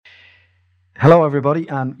Hello, everybody,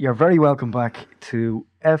 and you're very welcome back to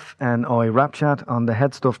FNI Rap Chat on the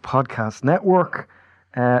Head Stuff Podcast Network,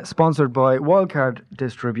 sponsored by Wildcard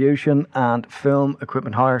Distribution and Film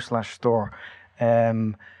Equipment Hire/Store.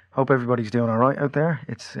 Hope everybody's doing all right out there.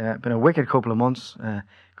 It's been a wicked couple of months, kind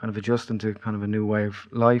of adjusting to kind of a new way of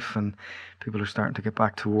life, and people are starting to get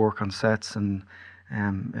back to work on sets, and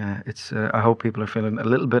I hope people are feeling a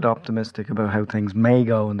little bit optimistic about how things may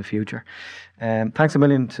go in the future. Thanks a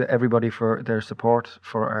million to everybody for their support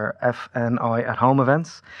for our FNI at home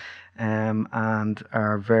events, and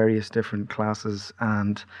our various different classes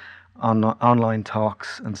and online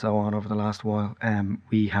talks and so on over the last while.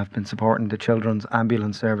 We have been supporting the children's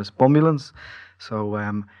ambulance service, Bumbulance,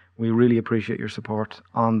 so we really appreciate your support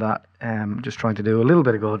on that. Just trying to do a little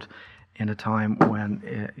bit of good in a time when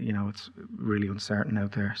it's really uncertain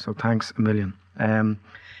out there. So thanks a million.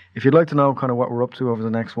 If you'd like to know kind of what we're up to over the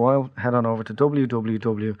next while, head on over to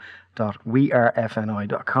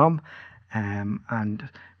www.wearefni.com, and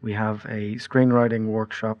we have a screenwriting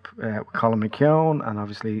workshop with Colin McKeown, and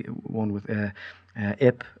obviously one with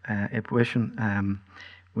Ipwishin,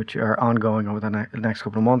 which are ongoing over the next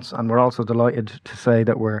couple of months. And we're also delighted to say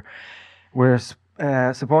that we're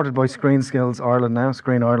supported by Screen Skills Ireland now,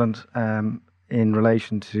 Screen Ireland, in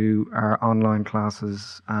relation to our online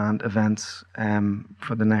classes and events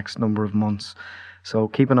for the next number of months. So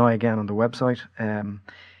keep an eye again on the website.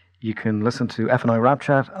 You can listen to FNI Rap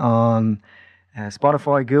Chat on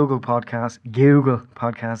Spotify, Google Podcasts,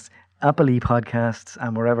 Apple Podcasts,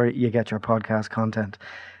 and wherever you get your podcast content.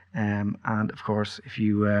 And of course, if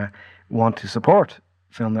you want to support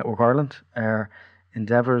Film Network Ireland,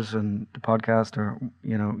 endeavours and the podcast, or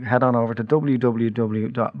head on over to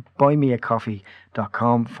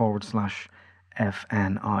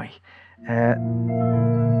www.buymeacoffee.com/FNI.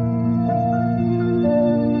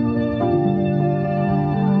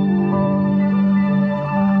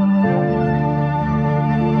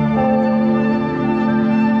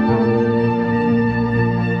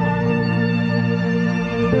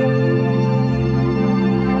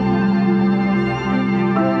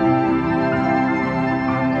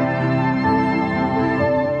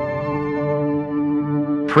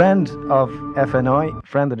 Friend of FNI,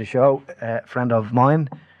 friend of the show, friend of mine,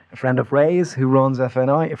 a friend of Ray's, who runs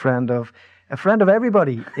FNI, a friend of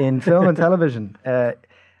everybody in film and television,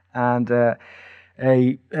 and a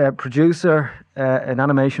producer, an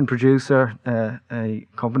animation producer, a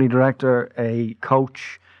company director, a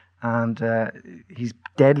coach, and he's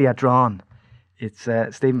deadly at drawing. It's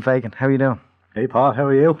Stephen Fagan. How are you doing? Hey Paul, how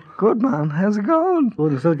are you? Good, man. How's it going?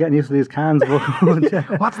 Good, I'm still getting used to these cans.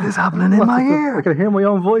 What's this happening in my ear? I can hear my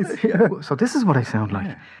own voice. So this is what I sound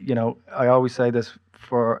like. Yeah. I always say this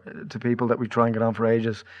to people that we try and get on for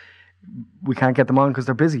ages. We can't get them on because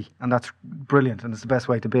they're busy, and that's brilliant, and it's the best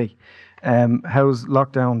way to be. How's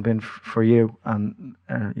lockdown been for you? And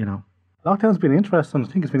Lockdown's been interesting. I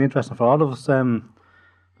think it's been interesting for all of us.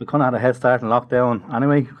 We kind of had a head start in lockdown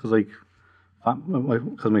anyway, because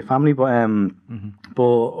my family, but I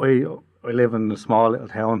live in a small little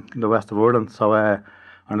town in the west of Ireland, so on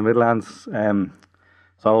the Midlands,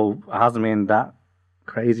 so it hasn't been that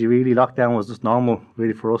crazy really. Lockdown was just normal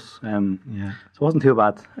really for us, so it wasn't too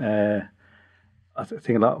bad. I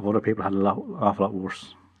think a lot of other people had an awful lot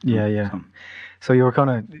worse. So you were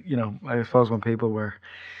kind of, I suppose when people were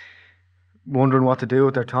wondering what to do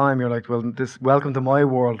with their time, you're like, well, this welcome to my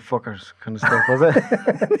world, fuckers, kind of stuff, was it?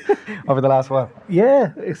 Over the last while?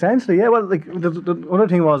 Yeah, essentially, yeah. Well, like the other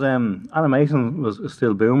thing was animation was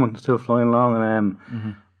still booming, still flying along, and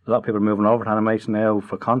a lot of people are moving over to animation now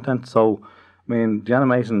for content. So, I mean, the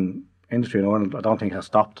animation industry in Ireland, I don't think has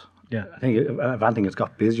stopped. Yeah. I think, if anything, it's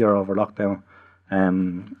got busier over lockdown.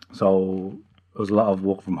 So, there was a lot of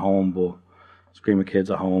work from home, but screaming kids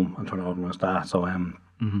at home and trying to organise that. So,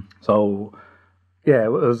 So, yeah,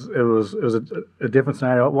 it was a different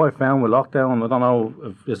scenario. What I found with lockdown, I don't know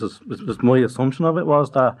if this is my assumption of it,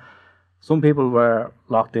 was that some people were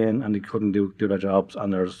locked in and they couldn't do their jobs,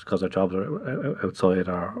 and because their jobs are outside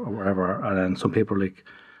or wherever, and then some people like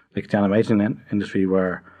the animation industry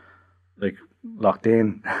were like locked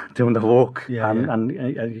in doing the work, and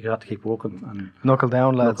you got to keep working and knuckle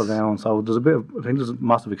down, lads. Knuckle down. So there's I think there's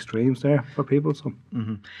massive extremes there for people. So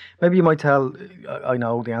maybe you might tell. I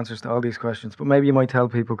know the answers to all these questions, but maybe you might tell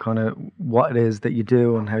people kind of what it is that you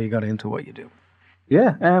do and how you got into what you do.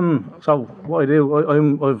 Yeah. So what I do,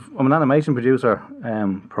 I'm an animation producer.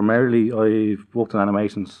 Primarily, I've worked in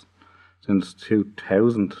animations since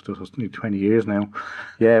 2000, so it's nearly 20 years now.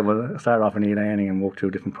 Yeah, well, I started off in e-learning and worked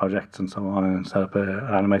through different projects and so on, and set up an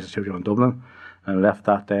animation studio in Dublin, and left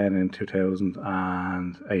that then in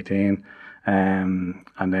 2018, and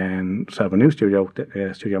then set up a new studio,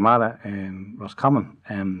 Studio Mala in Roscommon,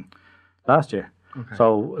 last year. Okay.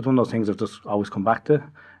 So it's one of those things I've just always come back to.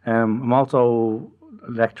 I'm also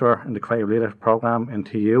a lecturer in the Creative Leader program in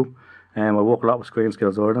TU. I work a lot with Screen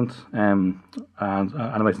Skills Ireland and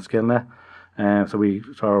Animation Skill Net. So we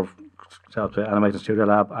sort of set up the Animation Studio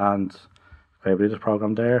Lab and Creative Leaders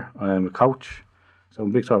program there. I'm a coach. So I'm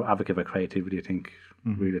a big sort of advocate for creativity, I think.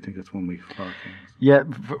 Really, I think that's one of my favorite things. Yeah,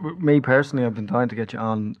 for me personally, I've been dying to get you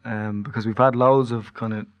on because we've had loads of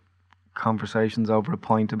kind of conversations over a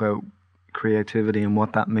pint about creativity and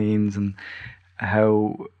what that means, and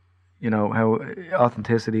how how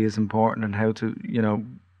authenticity is important, and how to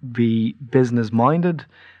be business minded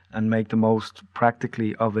and make the most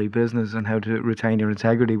practically of a business, and how to retain your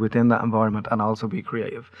integrity within that environment and also be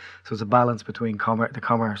creative. So it's a balance between the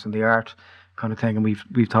commerce and the art kind of thing, and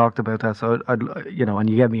we've talked about that. So I'd and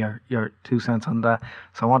you gave me your 2 cents on that.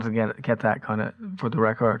 So I wanted to get that kind of for the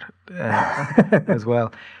record as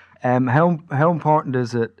well. How important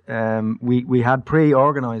is it? We had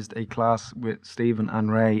pre-organised a class with Stephen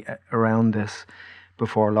and Ray around this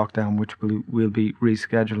before lockdown, which we'll be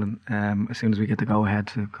rescheduling as soon as we get the go ahead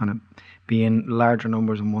to kind of be in larger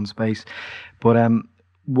numbers in one space. But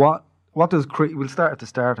what does we'll start at the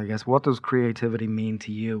start, I guess. What does creativity mean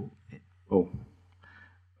to you?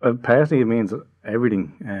 Personally, it means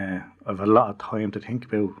everything. I've had a lot of time to think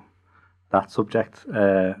about that subject.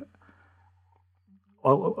 I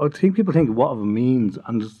think people think what it means,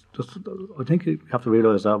 and just I think you have to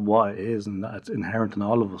realise that what it is, and that it's inherent in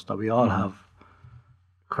all of us, that we all have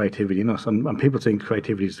creativity in us. And people think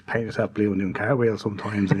creativity is painting yourself blue and doing cartwheels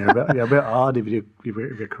sometimes, and you're a bit odd if you're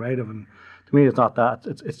creative. And to me, it's not that.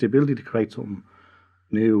 It's the ability to create something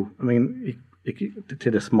new. I mean,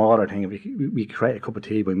 to the smaller thing, we create a cup of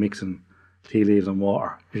tea by mixing tea leaves and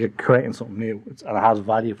water. You're creating something new, and it has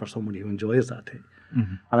value for somebody who enjoys that tea.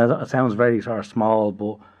 And it sounds very sort of small,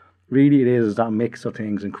 but really it is that mix of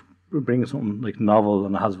things and bringing something like novel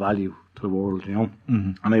and it has value to the world,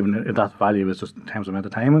 And even if that value is just in terms of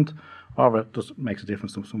entertainment, or it just makes a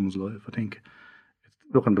difference to someone's life, I think it's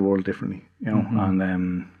looking at the world differently,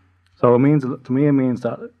 And so it means, to me, it means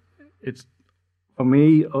that it's, for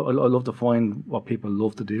me, I love to find what people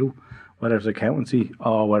love to do, whether it's accountancy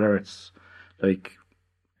or whether it's like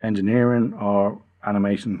engineering or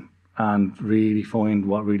animation, and really find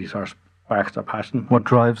what really sort of sparks their passion. What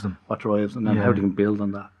drives them. And then how they can build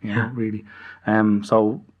on that, really.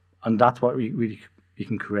 So, and that's what you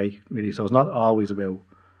can create, really. So it's not always about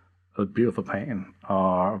a beautiful painting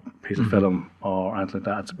or a piece of film or anything like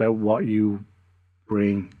that. It's about what you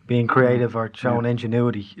bring. Being creative or showing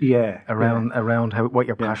ingenuity around what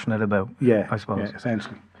you're passionate about, I suppose. Yeah,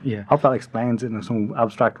 essentially. Yeah. I hope that explains it in some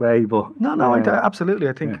abstract way, but... No, absolutely.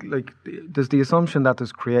 I think like there's the assumption that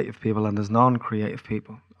there's creative people and there's non-creative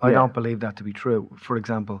people. I don't believe that to be true. For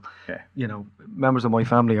example, members of my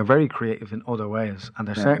family are very creative in other ways, and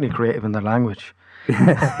they're certainly creative in their language.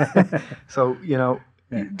 So,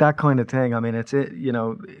 that kind of thing. I mean,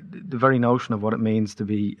 the very notion of what it means to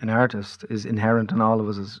be an artist is inherent in all of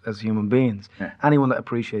us as human beings. Yeah. Anyone that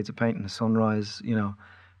appreciates a painting, a sunrise,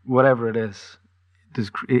 whatever it is,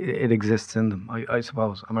 it exists in them, I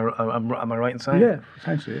suppose. Am I right in saying? Yeah,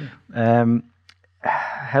 essentially.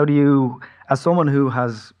 How do you, as someone who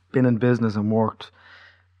has been in business and worked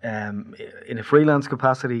in a freelance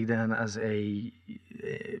capacity, then as a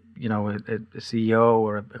CEO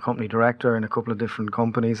or a company director in a couple of different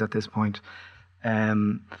companies at this point,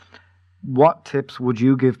 what tips would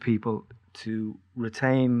you give people to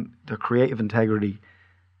retain their creative integrity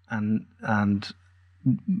and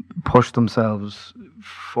push themselves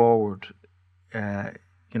forward,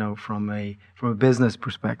 from a business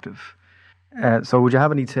perspective? So would you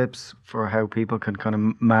have any tips for how people can kind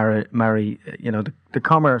of marry the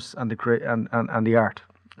commerce and the art,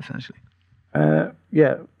 essentially?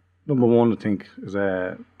 Number one, I think, is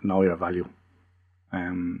know your value.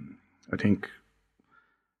 I think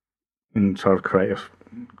in sort of creative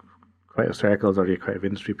circles or the creative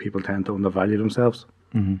industry, people tend to undervalue themselves.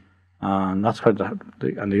 And that's where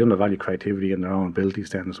and they undervalue creativity and their own abilities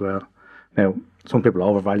then as well. Now, some people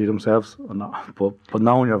overvalue themselves, but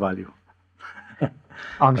knowing your value.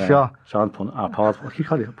 On Shaw. Sean Paul. Paul. What can you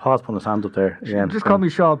call you? Paul's putting his hand up there again. Just call me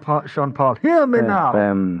Sean Paul. Hear me now.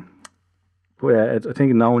 But I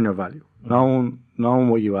think knowing your value, knowing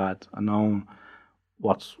what you add, and knowing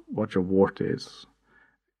what your worth is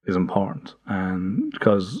important. And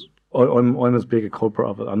because I'm as big a culprit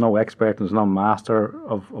of it. I'm no expert and no master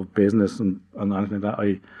of business and anything like that.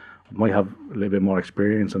 I might have a little bit more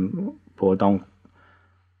experience, but I don't.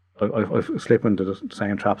 I slip into the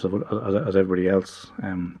same traps as everybody else.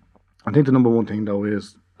 I think the number one thing though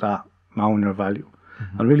is that knowing your value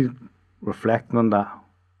and really reflecting on that.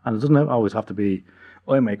 And it doesn't always have to be,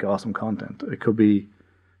 I make awesome content. It could be,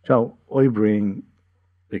 I bring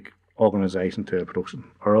like organisation to a production,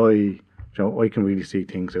 or I can really see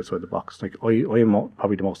things outside the box. Like I am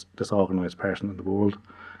probably the most disorganised person in the world.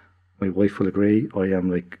 My wife will agree. I am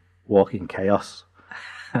like walking chaos,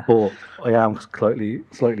 but I am slightly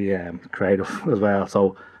creative as well.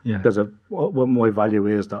 So there's what my value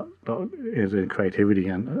is that is in creativity,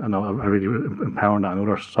 and I really empowering that in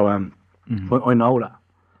others. So I know that.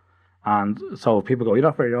 And so if people go, you're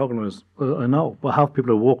not very organised. I know, but I have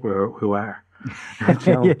people who work with who are.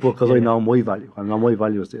 Because I know my value. I know my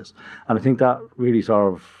value is this. And I think that really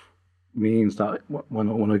sort of means that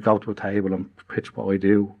when I go to a table and pitch what I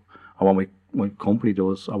do, or what my company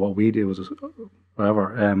does, or what we do, is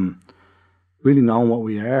whatever, really knowing what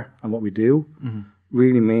we are and what we do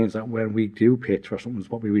really means that when we do pitch for something, it's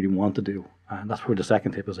what we really want to do. And that's where the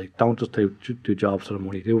second tip is, like, don't just do jobs for the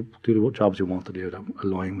money. Do the jobs you want to do that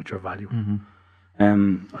align with your value.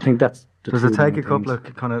 I think that's the Does it take a couple of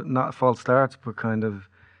kind of, not false starts, but kind of,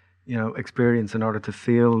 experience in order to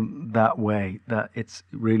feel that way, that it's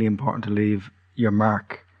really important to leave your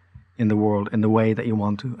mark in the world in the way that you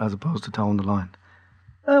want to, as opposed to towing the line?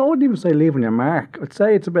 I wouldn't even say leaving your mark. I'd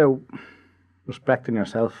say it's about respecting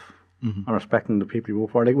yourself and respecting the people you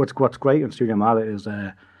work for. Like what's great in Studio Mala is,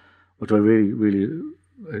 which I really, really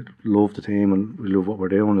love the team and we love what we're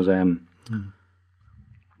doing, is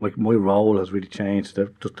like my role has really changed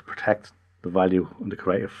just to protect the value and the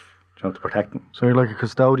creative, to protect them. So you're like a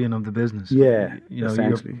custodian of the business. Yeah,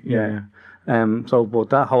 essentially. So, but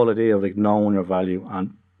that whole idea of like knowing your value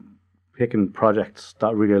and picking projects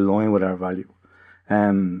that really align with our value,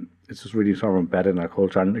 it's just really sort of embedded in our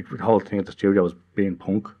culture. And like, the whole thing at the studio was being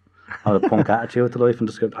punk, had a punk attitude to life, and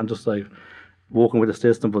just like working with the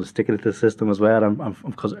system, but sticking to the system as well, and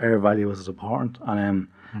because our value is important, and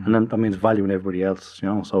then that means valuing everybody else,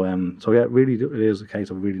 So yeah, really, it is a case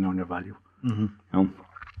of really knowing your value.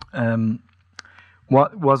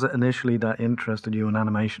 What was it initially that interested you in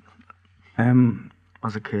animation?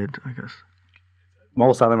 As a kid, I guess.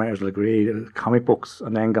 Most animators will agree, comic books,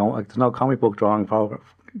 and then go, like, there's no comic book drawing course,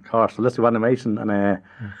 so let's do animation, and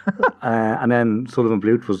then Sullivan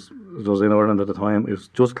Bluth was in Ireland at the time. It was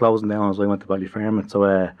just closing down as I went to Ballyfermot, so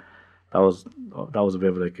that was a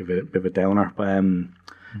bit of a downer.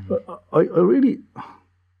 But I really,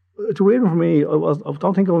 it's a weird one for me. I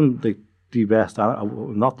don't think I'm the best.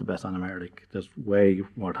 I'm not the best animator. Like, there's way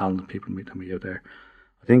more talented people than me out there.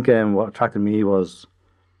 I think what attracted me was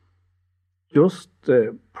just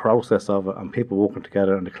the process of it and people working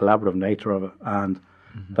together and the collaborative nature of it, and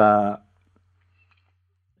that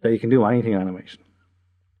you can do anything in animation.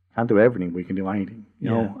 Can't do everything, but you can do anything. You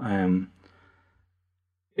know,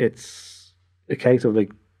 it's a case of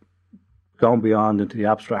like going beyond into the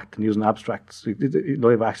abstract and using abstracts.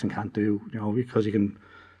 Live action can't do, because you can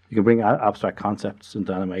bring abstract concepts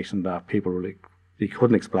into animation that people really you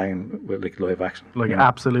couldn't explain with like live action. Like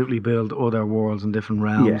absolutely build other worlds and different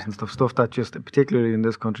realms and stuff that just, particularly in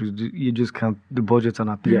this country, you just can't. The budgets are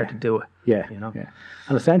not there to do it.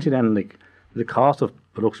 And essentially, then like the cost of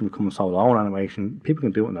production becomes so low in animation, people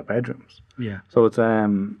can do it in their bedrooms. So it's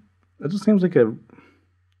it just seems like a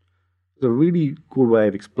really good way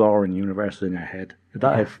of exploring universes in your head. If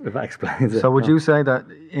that explains it. So would you say that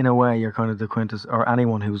in a way you're kind of the or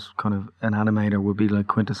anyone who's kind of an animator would be like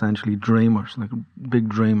quintessentially dreamers, like big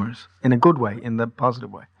dreamers, in a good way, in the positive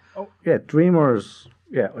way? Oh yeah, dreamers.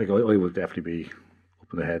 Yeah, like I would definitely be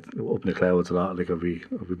up in the head, up in the clouds a lot. Like I'd be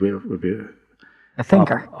a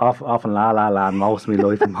thinker. Off in La La Land most of my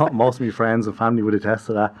life, and most of my friends and family would attest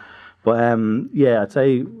to that. But I'd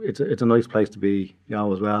say it's a nice place to be,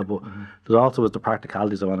 as well. But there's also the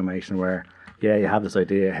practicalities of animation where, you have this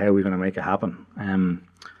idea, how are we going to make it happen? I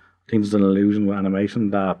think there's an illusion with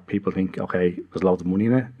animation that people think, okay, there's loads of money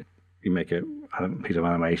in it. You make a piece of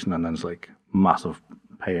animation and then it's like massive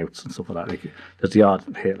payouts and stuff like that. Like, there's the odd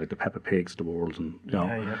hit, like the Peppa Pigs of the world, and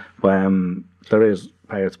but there is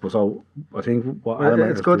payouts. But so I think what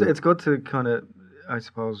it's good. It's good to kind of, I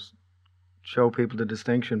suppose, show people the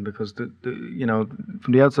distinction, because the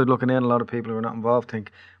from the outside looking in, a lot of people who are not involved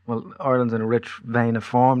think, well, Ireland's in a rich vein of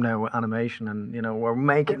form now with animation, and we're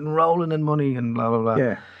making rolling in money and blah blah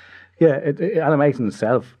blah. Animation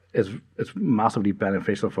itself it's massively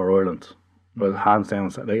beneficial for Ireland, but hands down.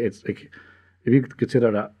 It's like, if you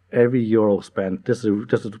consider that every euro spent, this is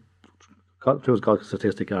got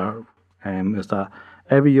statistic is that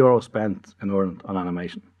every euro spent in Ireland on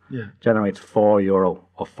animation generates €4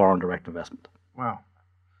 of foreign direct investment. Wow.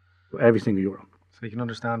 So every single euro. So you can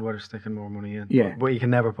understand why they're sticking more money in. Yeah. But you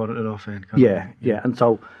can never put enough in. Yeah. And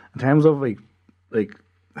so in terms of like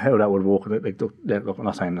how that would work, like look, I'm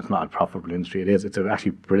not saying it's not a profitable industry. It is. It's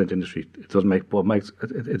actually brilliant industry. It does make, but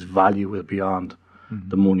its value is beyond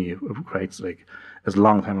the money it creates. Like it's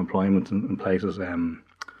long-term employment in places.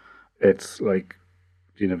 It's like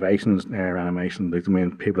the innovations in animation. Like, I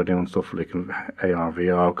mean, people are doing stuff like AR,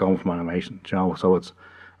 VR, going from animation. You know, so it's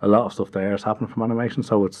a lot of stuff there is happening from animation.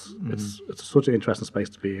 So it's such an interesting space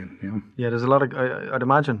to be in. You know. Yeah, there's a lot of. I'd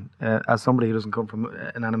imagine as somebody who doesn't come from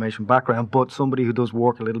an animation background, but somebody who does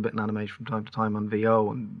work a little bit in animation from time to time on VO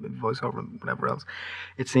and voiceover and whatever else,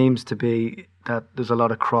 it seems to be that there's a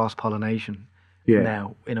lot of cross pollination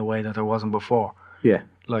now in a way that there wasn't before. Yeah.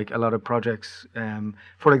 Like a lot of projects,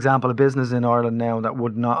 for example, a business in Ireland now that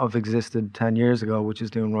would not have existed 10 years ago, which is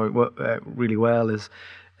doing really well, is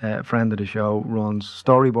a friend of the show runs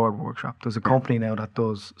Storyboard Workshop. There's a company now that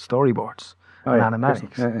does storyboards and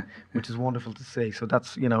animatics, which is wonderful to see. So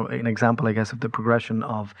that's, an example, I guess, of the progression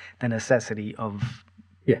of the necessity of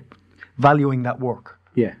valuing that work.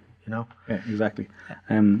 Yeah. Yeah, exactly.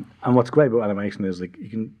 And what's great about animation is like you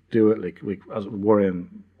can do it like as we're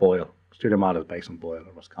in Boyle. Studio Mala is based on Boyle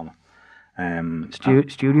or Roscommon.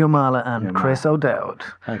 Studio Mala and Chris O'Dowd.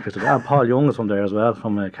 And Chris O'Dowd. Paul Young is from there as well,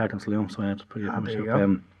 from Carcan Saloon, so it's pretty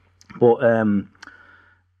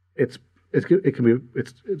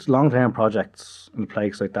it's long-term projects in a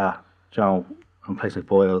place like that, in a place like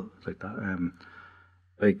Boyle, like that.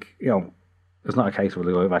 It's not a case of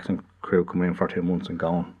the live action crew coming in for 2 months and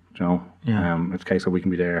going. It's a case of we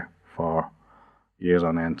can be there for years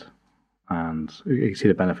on end. And you see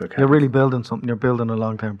the benefit. You're really building something. You're building a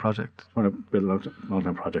long-term project. I want to build a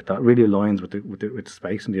long-term project that really aligns with the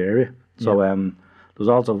space in the area. So there's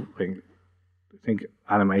also, I think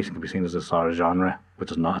animation can be seen as a sort of genre, which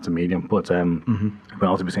is not. It's a medium, but it can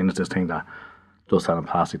also be seen as this thing that does selling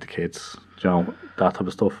plastic to kids. That type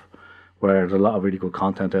of stuff. Where there's a lot of really good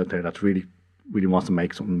content out there that's really wants to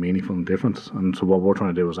make something meaningful and different. And so what we're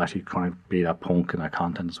trying to do is actually trying to be that punk in our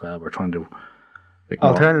content as well. We're trying to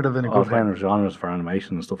alternative in a good alternative genres for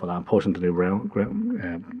animation and stuff like that, and pushing to new ground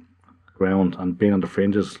and being on the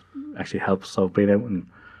fringes actually helps. So being out in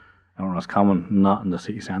Roscommon, not in the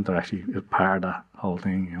city centre, actually is part of that whole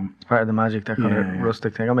thing. It's part of the magic, that kind of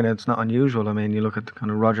rustic thing. I mean, it's not unusual. I mean, you look at the kind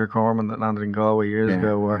of Roger Corman that landed in Galway years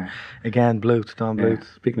ago, or again Bluth, Don Bluth.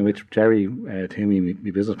 Speaking of which, Jerry Toomey,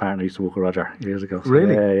 my business partner, used to work with Roger years ago. So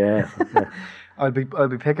really? Yeah. I'll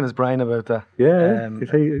be picking his brain about that. Yeah.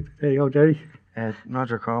 There you go, Jerry.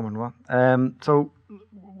 Roger Corman, what? So,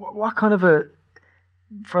 what kind of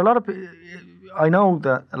for a lot of people, I know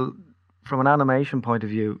that from an animation point of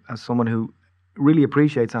view, as someone who really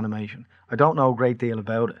appreciates animation, I don't know a great deal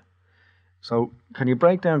about it. So, can you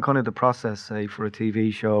break down kind of the process, say, for a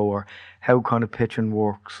TV show, or how kind of pitching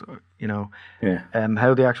works, how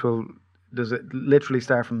the actual, does it literally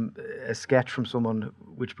start from a sketch from someone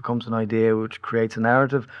which becomes an idea, which creates a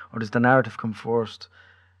narrative, or does the narrative come first?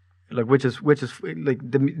 Like which is like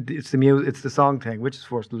it's the music, it's the song thing. Which is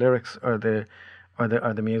first, the lyrics or the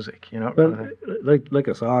music? Well, like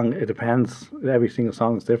a song, it depends. Every single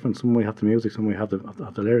song is different. Some we have the music, some we have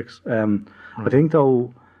the lyrics. I think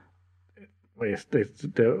though, it's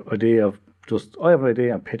the idea of just I have an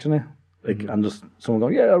idea and pitching it, and just someone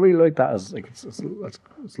going, yeah, I really like that. As like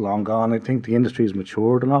it's long gone. I think the industry's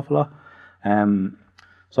matured an awful lot.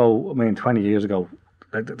 So I mean, 20 years ago.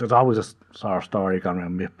 There's always a sort of story going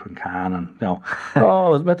around MIP and Cannes, and I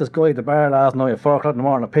was met this guy at the bar last night at 4 o'clock in the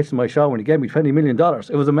morning. I pitched my show and he gave me $20 million.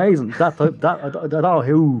 It was amazing. I don't know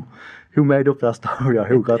who made up that story or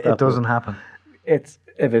who got that. It doesn't happen. If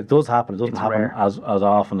it does happen, it doesn't happen as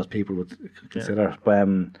often as people would consider.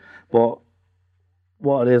 Yeah. But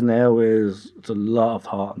what it is now is it's a lot of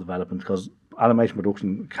thought and development, because animation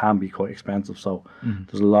production can be quite expensive. So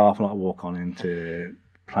there's a lot of work on into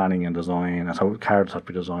planning and design, and so characters have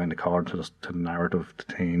to be designed according to the narrative, the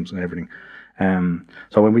themes and everything.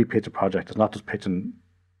 So when we pitch a project, it's not just pitching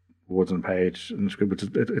words on a page in the script,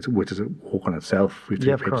 which is a work on itself. We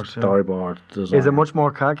of course, storyboard, design. Is it much more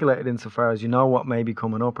calculated insofar as what may be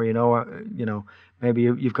coming up, or maybe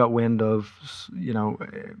you've got wind of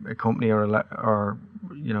a company or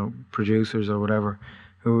producers or whatever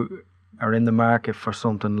who are in the market for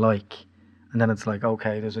something like. And then it's like,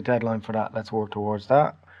 okay, there's a deadline for that. Let's work towards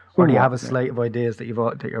that. Or do you have a slate of ideas that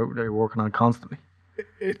you're working on constantly?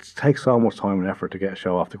 It takes so much time and effort to get a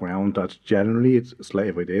show off the ground that generally it's a slate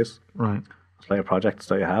of ideas, right? A slate of projects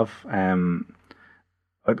that you have. I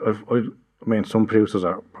mean, some producers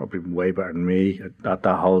are probably way better than me at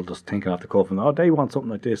that whole just thinking off the cuff and they want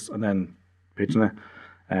something like this and then pitching it.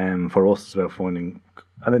 For us, it's about finding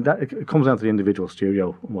and it comes down to the individual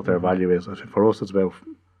studio and what their value is. I think for us, it's about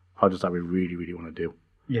projects that we really, really want to do.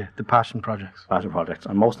 Yeah, the passion projects. Passion projects,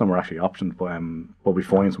 and most of them are actually options, but we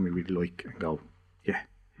find something we really like and go, yeah,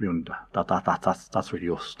 we want that's really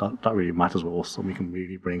us. That really matters with us, and we can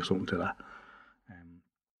really bring something to that.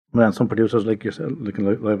 And some producers like yourself, looking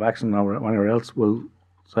like live action or anywhere else, will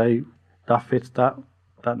say that fits that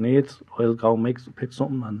needs. I'll go pitch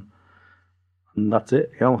something, and that's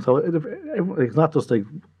it. You know, so it's not just like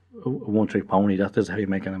a one-trick pony. That is how you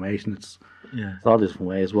make animation. It's all different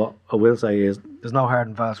ways. What I will say is there's no hard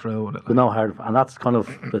and fast rule with it. There's no hard, and that's kind of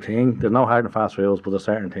the thing. There's no hard and fast rules, but there's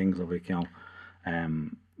certain things that like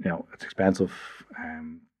it's expensive.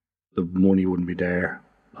 The money wouldn't be there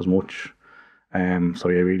as much. So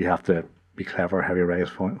you really have to be clever how you raise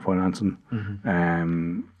financing.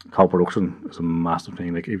 Co-production is a massive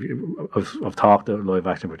thing. Like I've talked to live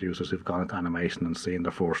action producers who've gone into animation and seen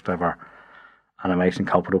their first ever animation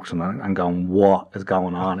co-production and going, what is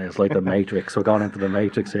going on? It's like the Matrix. We're going into the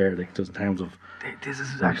Matrix here, like just in terms of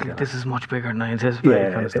this is much bigger than I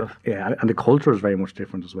anticipated kind of stuff. And the culture is very much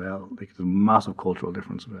different as well. Like there's a massive cultural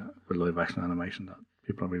difference with live action animation that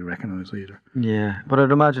people don't really recognise either. Yeah, but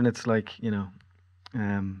I'd imagine it's like,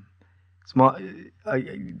 small.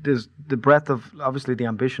 There's the breadth of, obviously the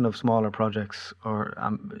ambition of smaller projects or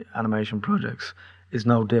animation projects is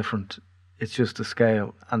no different. It's just the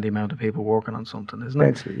scale and the amount of people working on something, isn't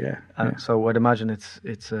it? Essentially, yeah. So I'd imagine it's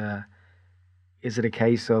is it a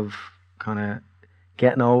case of kind of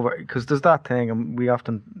getting over, because there's that thing, and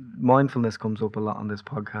mindfulness comes up a lot on this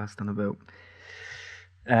podcast, and about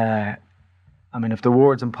if the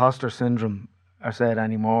words imposter syndrome are said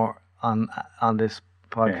anymore on this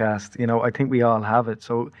podcast, I think we all have it.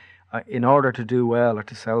 So in order to do well or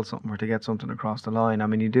to sell something or to get something across the line,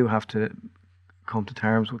 you do have to come to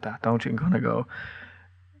terms with that, don't you? And kind of go,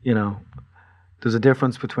 there's a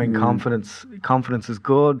difference between confidence. Confidence is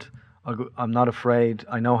good. I'm not afraid.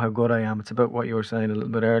 I know how good I am. It's about what you were saying a little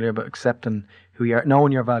bit earlier about accepting who you are,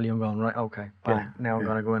 knowing your value, and going, right, okay, now I'm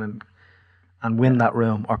going to go in and win that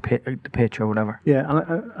room or the pitch or whatever. Yeah,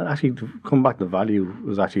 and actually to come back to value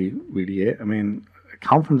was actually really it.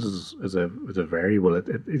 Confidence is a variable.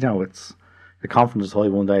 It's the confidence is high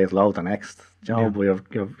one day, is low the next. But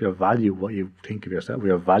your value, what you think of yourself,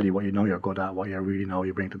 your value, what you know you're good at, what you really know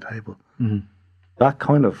you bring to the table. That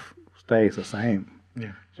kind of stays the same.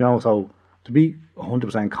 Yeah. So to be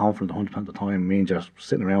 100% confident 100% of the time means you're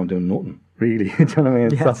sitting around doing nothing, really. Do you know what I mean?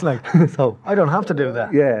 Yeah, it's like, so I don't have to do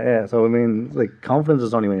that. Yeah. So confidence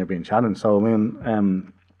is only when you're being challenged. So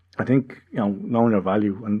I think knowing your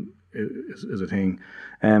value and is a thing.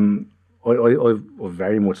 I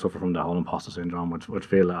very much suffer from the whole imposter syndrome, which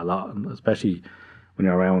feel that a lot, and especially when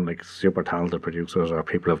you're around like super talented producers or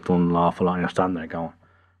people who've done an awful lot, and you're standing there going,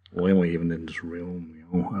 why am I even in this room?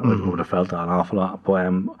 I would have felt that an awful lot. But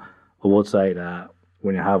I would say that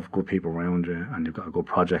when you have good people around you and you've got a good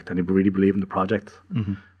project and you really believe in the project,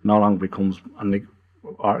 no longer becomes,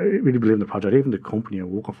 or really believe in the project, even the company you're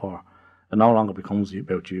working for, it no longer becomes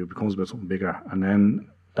about you, it becomes about something bigger. And then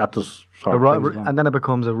that just and then it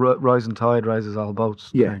becomes a rising tide rises all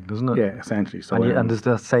boats thing, doesn't it? Yeah, essentially. So and there's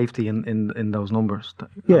that safety in those numbers. That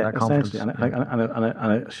essentially, and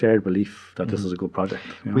a shared belief that this is a good project.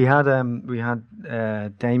 We had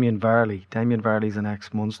Damien Varley. Damien Varley's an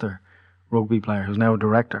ex-Munster rugby player who's now a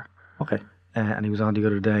director. Okay. And he was on the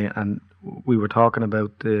other day, and we were talking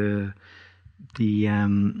about the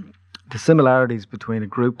similarities between a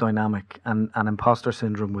group dynamic and an imposter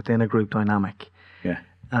syndrome within a group dynamic. Yeah.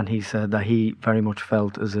 And he said that he very much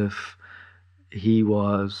felt as if he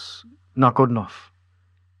was not good enough.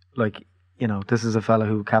 Like, this is a fella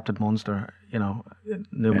who captained Munster,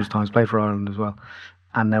 numerous times, played for Ireland as well.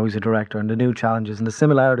 And now he's a director. And the new challenges and the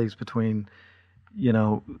similarities between,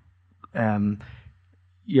 your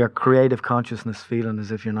creative consciousness feeling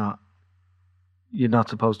as if you're not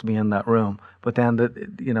supposed to be in that room. But then,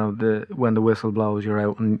 when the whistle blows, you're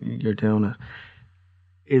out and you're doing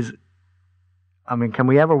it. Can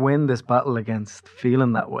we ever win this battle against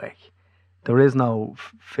feeling that way? There is no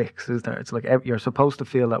fix, is there? It's like you're supposed to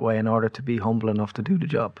feel that way in order to be humble enough to do the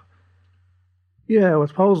job. Yeah, I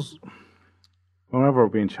suppose whenever we're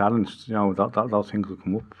being challenged, those things will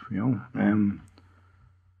come up,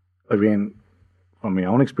 from my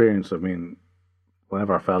own experience,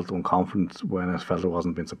 whenever I felt unconfident, when I felt I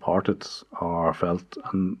wasn't being supported, or felt,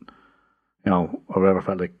 or ever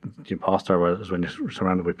felt like the imposter was when you're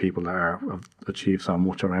surrounded by people that have achieved so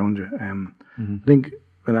much around you. I think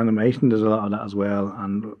in animation there's a lot of that as well.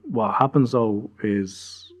 And what happens though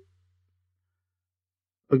is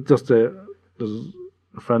like there's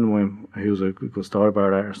a friend of mine who's a good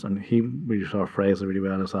storyboard artist, and he really sort of phrased it really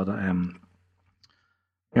well. He said that,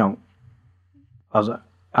 you know, as an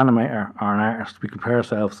animator or an artist, we compare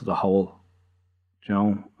ourselves to the whole, you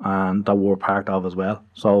know, and that we're part of as well.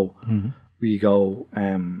 So we go,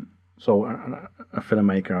 so a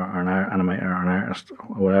filmmaker or an animator or an artist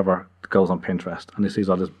or whatever goes on Pinterest and he sees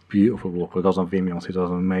all this beautiful work, or he goes on Vimeo and sees all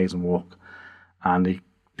this amazing work, and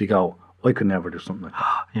they go, I could never do something like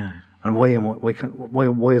that. Yeah. And why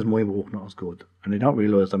is my work not as good? And they don't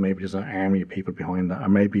realise that maybe there's an army of people behind that, or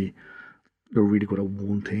maybe they're really good at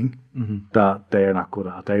one thing that they're not good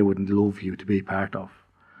at. They would love you to be part of.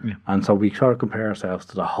 Yeah. And so we sort of compare ourselves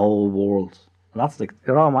to the whole world. And that's like,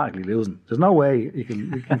 they're automatically losing. There's no way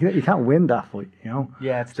you can't win that fight, you know.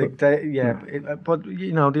 Yeah, it's but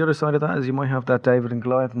you know, the other side of that is you might have that David and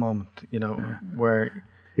Goliath moment, you know, where.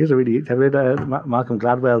 Have you read Malcolm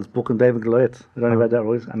Gladwell's book on David and Goliath? I don't know about that,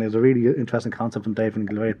 right? And there's a really interesting concept in David and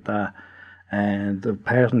Goliath that the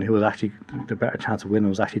person who was actually the better chance of winning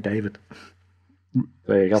was actually David.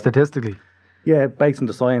 There you go. Statistically. Yeah, based on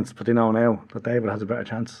the science, but they know now that David has a better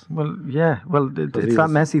chance. Well, yeah. Well, it's that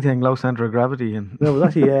messy thing, low centre of gravity, and no, it was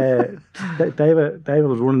actually David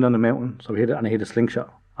was running down the mountain, so he had a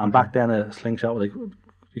slingshot. And back then, a slingshot was like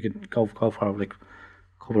you could go for like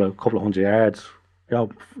a couple of hundred yards. You know,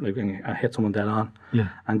 like and hit someone dead on. Yeah.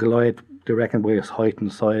 And Goliath, they reckon by his height and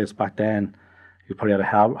size back then, he probably had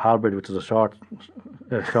a halberd, which is a short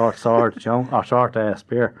sword, you know, or short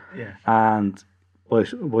spear. Yeah. And by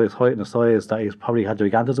his height and size, that he's probably had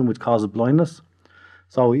gigantism, which causes blindness.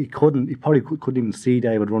 So he probably couldn't even see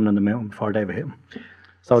David running in the mountain before David hit him.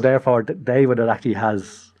 So therefore, David actually had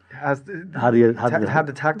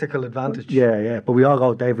the tactical advantage. Yeah. But we all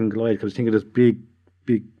go David and Goliath because we think of this big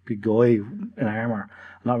guy in armour,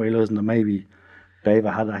 not realising that maybe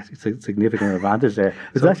David had a significant advantage there.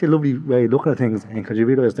 It's actually a lovely way of looking at things, because you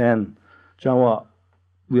realise then, do you know what,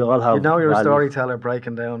 we all have. You know, you're values. a storyteller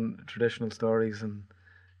breaking down traditional stories and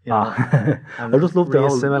you know, and I just love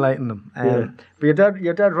assimilating them. But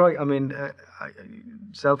you're dead right. I mean,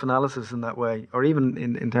 self-analysis in that way, or even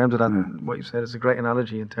in terms of that, what you said is a great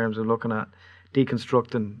analogy in terms of looking at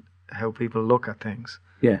deconstructing how people look at things.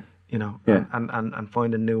 Yeah. You know, and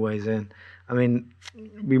finding new ways in. I mean,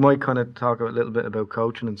 we might kind of talk a little bit about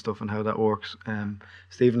coaching and stuff and how that works.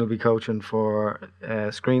 Stephen will be coaching for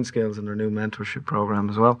Screen Skills in their new mentorship program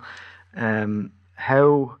as well.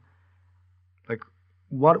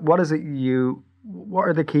 What is it what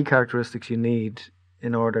are the key characteristics you need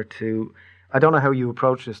in order to, I don't know how you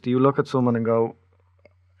approach this. Do you look at someone and go,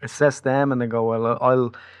 assess them and then go,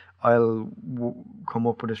 well, I'll come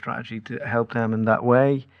up with a strategy to help them in that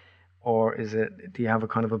way? Or do you have a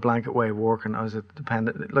kind of a blanket way of working, or is it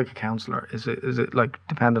dependent, like a counsellor? Is it like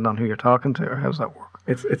dependent on who you're talking to, or how's that work?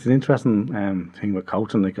 It's an interesting thing with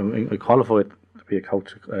coaching. Like I qualified to be a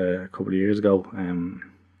coach a couple of years ago. I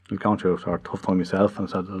was going through a sort of tough time myself, and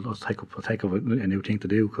I said, I'll take up a new thing to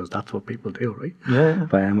do, because that's what people do, right? Yeah.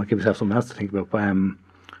 But I'll give myself something else to think about. But,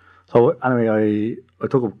 so anyway, I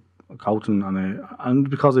took up coaching, and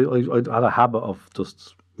because I had a habit of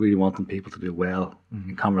just really wanting people to do well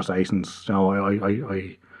in conversations. You know,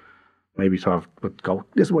 I maybe sort of would go,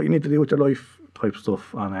 this is what you need to do with your life type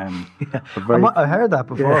stuff. And I heard that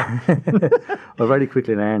before. Yeah. I very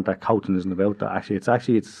quickly learned that coaching isn't about that. Actually, it's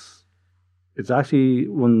actually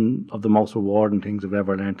one of the most rewarding things I've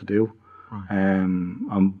ever learned to do.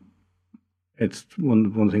 Right. It's one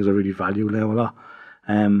of the things I really value now a lot.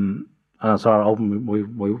 And I sort of opened my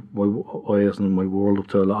eyes and my world up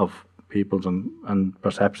to a lot of people's and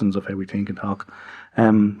perceptions of how we think and talk.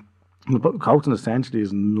 But coaching essentially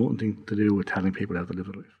has nothing to do with telling people how to live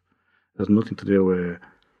their life. It has nothing to do with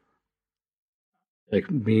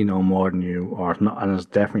like me know more than you, or not, and it's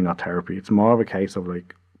definitely not therapy. It's more of a case of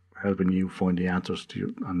like helping you find the answers to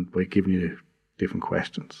you, and by giving you different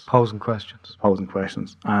questions. Posing questions.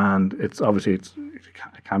 And it's obviously it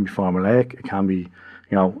can be formulaic, it can be,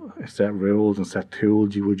 you know, set rules and set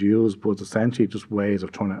tools you would use, but it's essentially just ways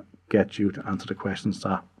of trying to get you to answer the questions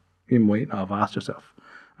that you might not have asked yourself.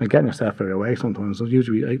 And getting yourself out of the way sometimes. So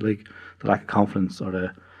usually like the lack of confidence, or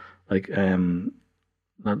the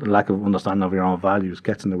lack of understanding of your own values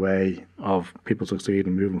gets in the way of people succeeding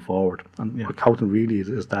and moving forward. And what coaching really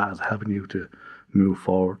is helping you to move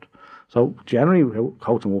forward. So generally how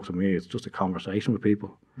coaching works with me is just a conversation with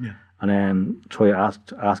people. Yeah. And then try to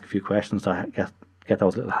ask a few questions that get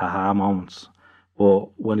those little aha moments. But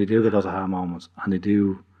when they do get those aha moments, and they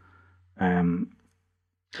do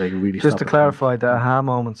Like really. Just to clarify, the aha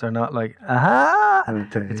moments are not like aha.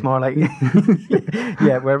 It's more like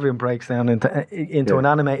yeah, where everyone breaks down into an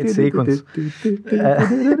animated sequence.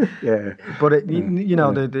 Yeah. But you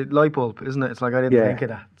know the light bulb, isn't it? It's like I didn't think of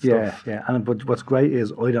that stuff. Yeah. And but what's great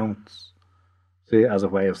is I don't see it as a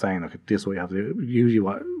way of saying, okay, this is what you have to do. Usually,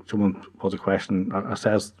 what someone poses a question or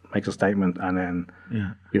says, makes a statement, and then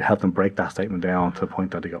you help them break that statement down to the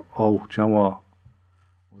point that they go, oh, do you know what?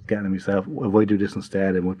 I was getting to myself. If I do this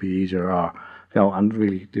instead, it would be easier, or and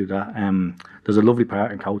really do that. There's a lovely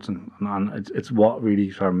part in coaching, and it's what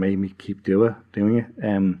really sort of made me keep doing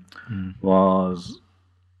it. Was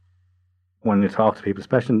when you talk to people,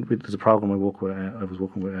 especially there's a program I was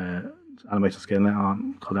working with Animation Skill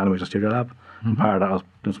on called Animation Studio Lab. And part of that I was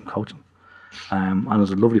doing some coaching, and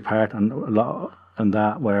there's a lovely part and a lot in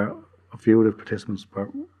that where a few of the participants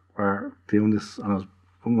were doing this, and it was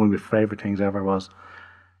one of my favourite things ever was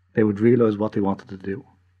they would realise what they wanted to do,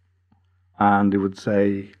 and they would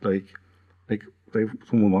say like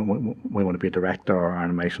someone might want to be a director or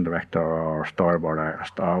animation director or storyboard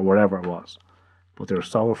artist or whatever it was, but they were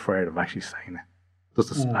so afraid of actually saying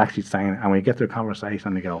it, actually saying it, and when you get to a conversation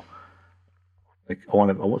and they go, like I want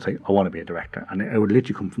to be a director, and it would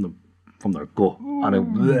literally come from their gut, and they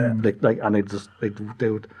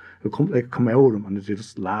would come out of them and they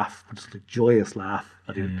just laugh, just like joyous laugh,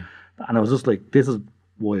 and I was just like, this is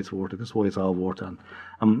why it's worth it. This is why it's all worth it.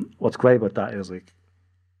 And what's great about that is like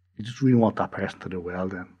you just really want that person to do well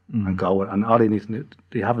then and go, and all they need to do,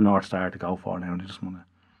 they have a North Star to go for now, and they just want to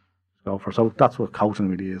go for. So that's what coaching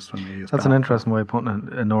really is for me. That's an interesting way of putting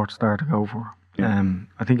a North Star to go for. Yeah.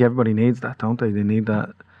 I think everybody needs that, don't they? They need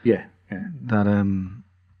that. Yeah. That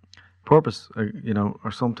purpose,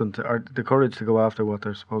 or something or the courage to go after what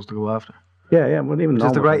they're supposed to go after. Yeah. Well, even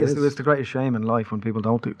it's the greatest shame in life when people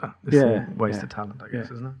don't do that. It's a waste of talent, I guess,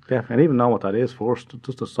 isn't it? Definitely, and even know what that is first,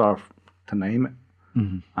 just to sort of to name it.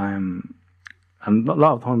 And a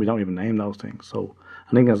lot of time we don't even name those things. So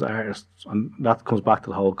I think as artists, and that comes back to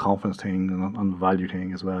the whole confidence thing and the value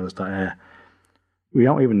thing as well, is that we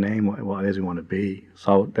don't even name what it is we want to be.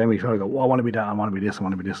 So then we sort of go, well, I want to be that, I want to be this, I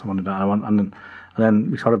want to be this, I want to be that, and then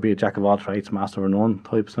we sort of be a jack of all trades, master of none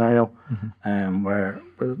type scenario, where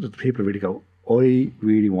the people really go, I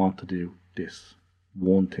really want to do this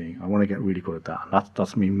one thing. I want to get really good at that. And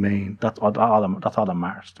that's me main. That's all that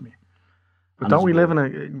matters to me. But don't we live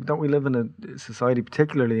in a society,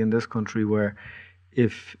 particularly in this country, where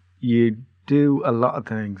if you do a lot of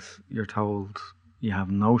things, you're told you have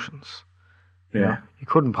notions. You know? You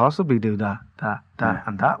couldn't possibly do that,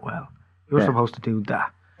 and that well. You're supposed to do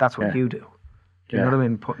that. That's what you do. Do you know what I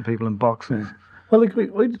mean? Putting people in boxes. Well, like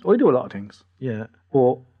I do a lot of things. Yeah.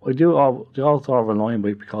 But I do all sort of align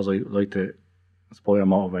with because I like to inspire,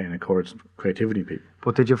 motivate, and encourage creativity in people.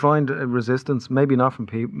 But did you find a resistance? Maybe not from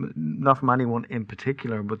people, not from anyone in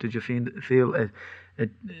particular. But did you feel a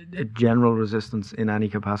general resistance in any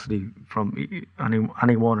capacity from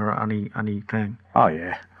anyone or anything? Oh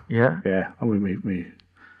yeah. Yeah. Yeah. I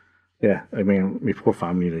mean, my poor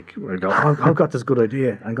family, like, I go, I've got this good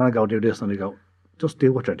idea. I'm gonna go do this, and they go, just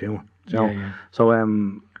do what you're doing. You know? Yeah. So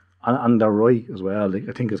and they're right as well. Like,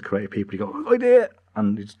 I think as creative people, you go, idea,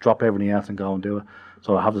 and you just drop everything else and go and do it.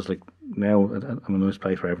 So I have this, like, now I'm in a nice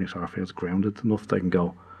place where everything sort of feels grounded enough that I can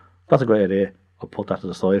go, that's a great idea. I'll put that to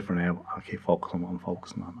the side for now. I'll keep focusing on what I'm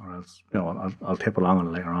focusing on, or else, I'll tip along on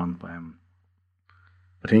it later on. But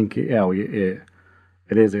I think it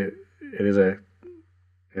is a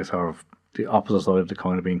sort of the opposite side of the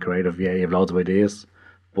kind of being creative. Yeah, you have loads of ideas,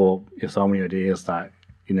 but you have so many ideas that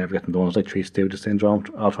you never get them done. It's like Three Stooges syndrome,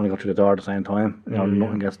 all trying to go through the door at the same time.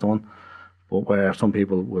 Nothing gets done. But where some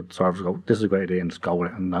people would sort of go, this is a great idea, and just go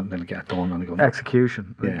with it, and then get it done. And they go,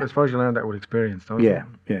 execution. Yeah. I suppose you learn that with experience, don't you?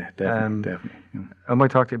 Yeah, definitely. Yeah. I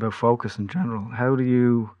might talk to you about focus in general. How do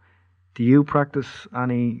you practice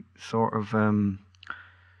any sort of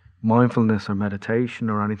mindfulness or meditation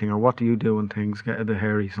or anything, or what do you do when things get a bit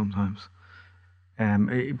hairy sometimes?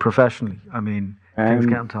 Professionally, I mean, things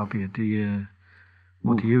get on top of you.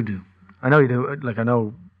 What do you do? I know you do. Like, I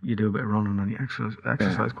know you do a bit of running and you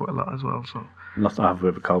exercise quite a lot as well. So not to have a bit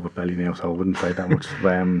of a COVID belly now, so I wouldn't say that much.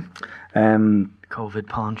 COVID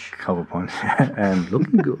punch.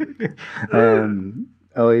 Looking good. I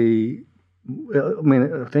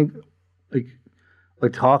mean, I think, like, I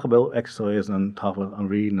talk about exercise and talk about and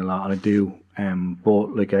reading a lot, and I do.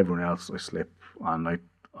 But like everyone else, I slip, and I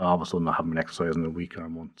all of a sudden I haven't been exercising in a week or a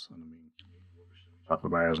month, and I mean,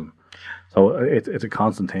 chocolate bars, and so it's a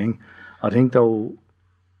constant thing. I think though,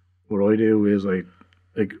 what I do is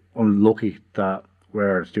I'm lucky that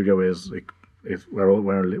where the studio is, like, where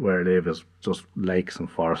I live is just lakes and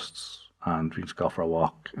forests and we just go for a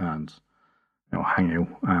walk and hang out.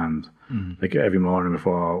 And like every morning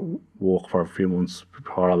before I walk for a few months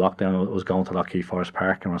before a lockdown, I was going to Lockheed Forest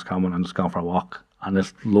Park and I was coming and just going for a walk. And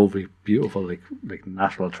this lovely, beautiful, like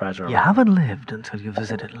natural treasure. You haven't lived until you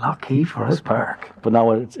visited Lockheed Forest Park. But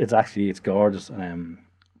no, it's gorgeous.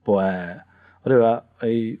 But I do that.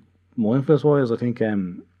 Mindfulness wise, I think I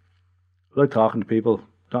like talking to people.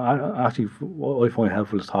 What I find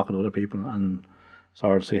helpful is talking to other people and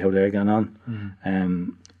sort of see how they're getting on.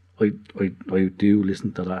 I do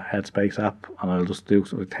listen to that Headspace app, and I'll just do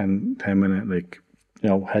sort of 10 minute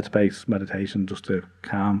Headspace meditation just to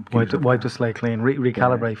calm. Wipe the slate clean,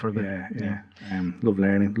 recalibrate for a bit. Yeah. Love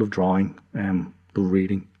learning, love drawing, love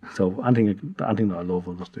reading. So anything that I love,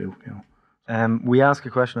 I'll just do. We ask a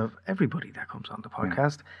question of everybody that comes on the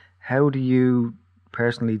podcast. Yeah. How do you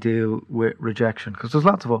personally deal with rejection? Because there's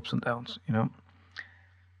lots of ups and downs,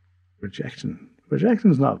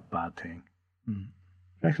 Rejection's not a bad thing.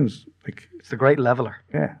 Rejection's like, it's the great leveler.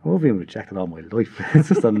 Yeah, I've been rejected all my life. It's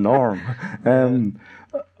just a norm.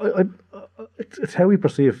 It's how we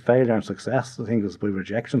perceive failure and success. I think it's by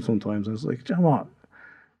rejection sometimes. And it's like, do you know what?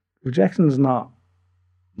 Rejection is not,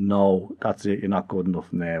 no, that's it. You're not good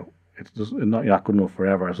enough now. It's just you're not good enough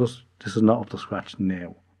forever. It's just, this is not up to scratch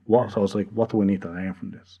now. So it's like, what do we need to learn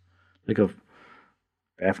from this? Like, I've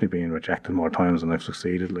definitely been rejected more times than I've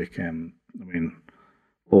succeeded. Like,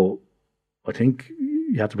 but I think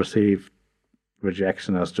you have to perceive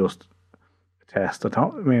rejection as just a test.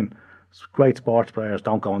 Great sports players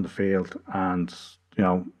don't go on the field and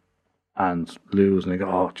lose and they go,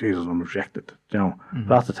 oh Jesus, I'm rejected. But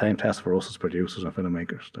that's the same test for us as producers and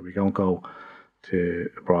filmmakers, that we don't go to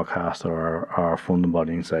a broadcaster or a funding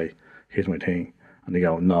body and say, here's my thing, and they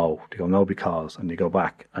go no. They go no because, and they go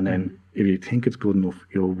back, and then if you think it's good enough,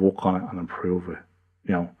 you'll work on it and improve it.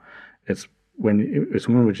 It's when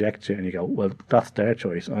someone rejects you and you go, well, that's their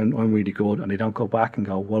choice. I'm really good, and they don't go back and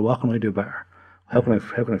go, well, what can I do better? How can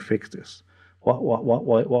I fix this?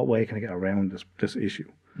 What way can I get around this issue?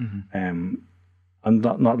 And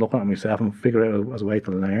not looking at myself and figure it out as a way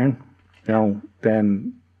to learn.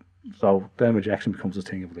 Then rejection becomes a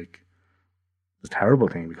thing of like a terrible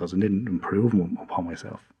thing because it didn't improve upon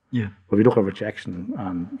myself. Yeah. But if you look at rejection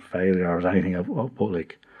and failure or anything, I've put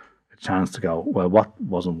like a chance to go, well, what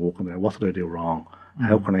wasn't working there? What did I do wrong?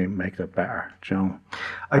 How can I make that better?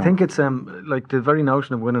 I think it's like the very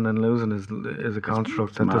notion of winning and losing is a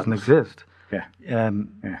construct that doesn't exist. Yeah.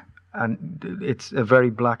 And it's a very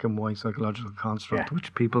black and white psychological construct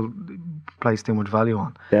which people place too much value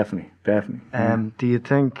on. Definitely. Do you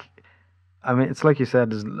think? It's like you said,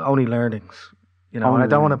 there's only learnings. And I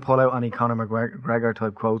don't want to pull out any Conor McGregor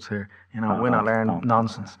type quotes here. Win or learn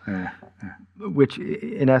nonsense. Yeah. Which,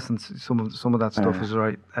 in essence, some of that stuff is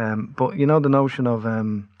right. But the notion of,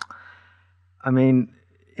 in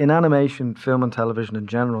animation, film, and television in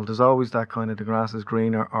general, there's always that kind of the grass is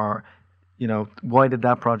greener, or why did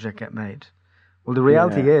that project get made? Well, the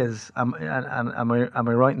reality is, am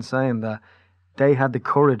I right in saying that they had the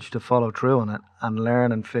courage to follow through on it and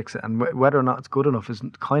learn and fix it, and whether or not it's good enough is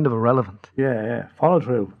kind of irrelevant. Yeah, follow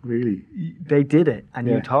through, really. They did it, and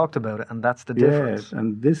you talked about it, and that's the difference. Yeah,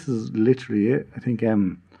 and this is literally it. I think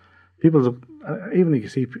people, even if you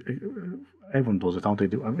see, everyone does it, don't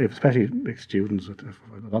they? Especially like students,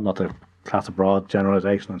 not to class a broad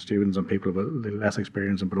generalisation on students and people with less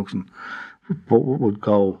experience in production, but would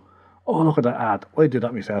go, oh, look at that ad. I did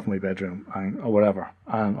that myself in my bedroom, or whatever.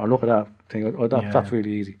 Or look at that thing. Oh, that's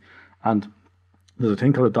really easy. And there's a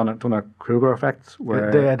thing called the Dunning-Kruger effect,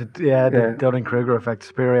 where the Dunning-Kruger effect,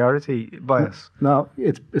 superiority bias. No,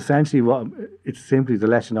 it's essentially it's simply to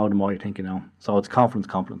let you know the more you think you know. So it's confidence.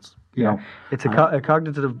 It's a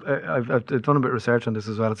cognitive. I've done a bit of research on this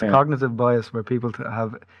as well. It's a cognitive bias where people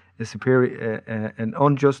have a superior, an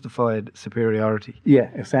unjustified superiority.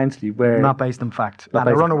 Yeah, essentially, where not based on fact, and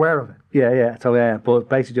they're unaware of it. Yeah. So but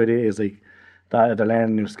basically the idea is like that they're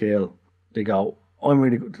learning a new skill. They go, I'm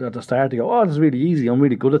really good at the start. They go, oh, this is really easy. I'm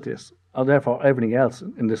really good at this. And therefore, everything else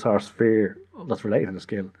in this sort of sphere that's related to the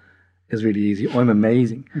skill is really easy. I'm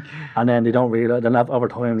amazing. And then they don't realise. Then over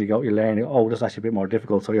time, you learn. Oh, this is actually a bit more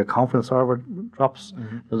difficult. So your confidence server drops.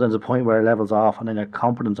 There's a point where it levels off, and then your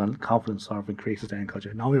confidence sort of increases then because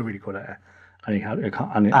you know you're really good at it.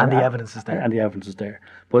 And the evidence is there. And the evidence is there.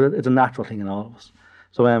 But it's a natural thing in all of us.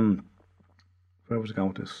 So where was I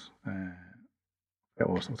going with this?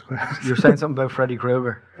 You're saying something about Freddy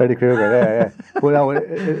Krueger. Freddy Krueger, yeah. Well, no, it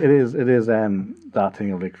is that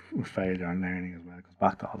thing of like failure and learning as well. It goes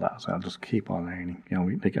back to all that. So I'll just keep on learning.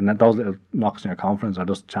 And those little knocks in your confidence are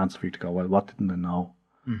just a chance for you to go, well, what didn't I know?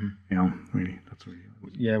 Really, that's really.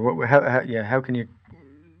 Yeah. How can you?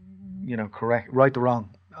 right the wrong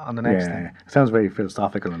on the next thing. It sounds very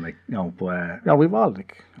philosophical and but we've all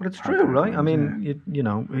But it's true, right? I mean,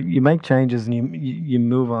 you make changes and you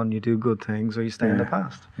move on, you do good things, or you stay in the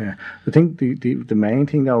past. Yeah, I think the main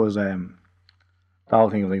thing though is the whole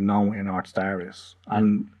thing of knowing what your North Star is,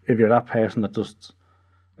 and if you're that person that just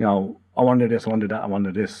I want to do this, I want to do that, I want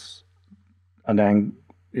to do this, and then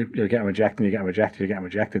you're getting rejected, you're getting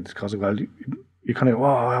rejected, it's because you kind of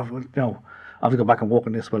go, I have to go back and work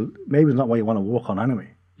on this. Well, maybe it's not what you want to work on anyway.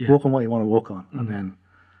 Yeah. Work on what you want to work on, and then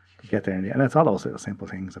you get there. And it's all those little simple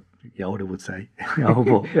things that Yoda would say.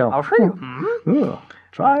 I'll show you.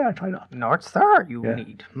 Try that. North Star you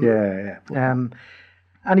need. Yeah.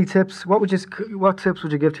 Any tips? What tips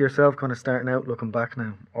would you give to yourself, kind of starting out, looking back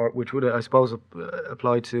now, or which would I suppose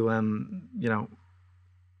apply to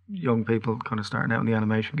young people kind of starting out in the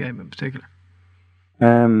animation game in particular?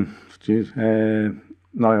 Know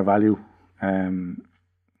your value.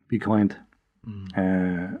 Be kind.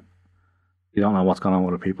 You don't know what's going on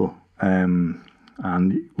with other people, and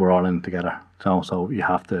we're all in together. So you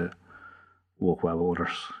have to work well with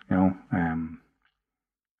others.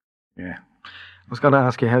 Yeah. I was going to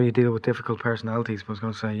ask you how you deal with difficult personalities, but I was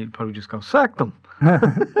going to say you'd probably just go sack them.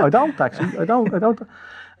 I don't actually. I don't.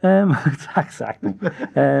 Sack them.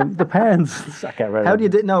 Depends. How do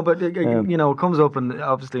you no? But it comes up, and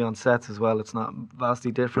obviously on sets as well. It's not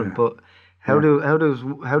vastly different. But how do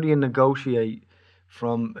you negotiate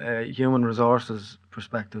from a human resources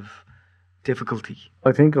perspective difficulty?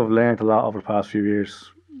 I think I've learned a lot over the past few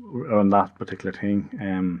years on that particular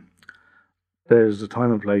thing. There's a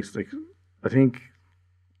time and place. I think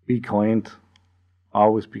be kind.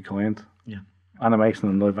 Always be kind. Yeah. Animation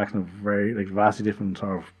and live action are very vastly different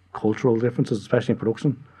sort of cultural differences, especially in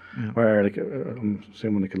production. Yeah. Where I'm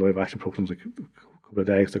assuming a live action production is a couple of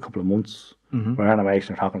days to a couple of months. Mm-hmm. Where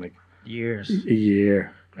animation are talking years, a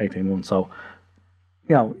year, 18 months. So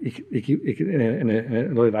you can, in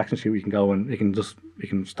a live action shoot, you can go and you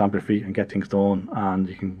can stamp your feet and get things done, and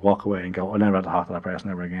you can walk away and go, I never had to talk to that person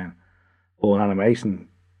ever again. But in animation,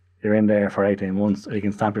 you're in there for 18 months, you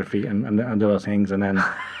can stamp your feet and do those things, and then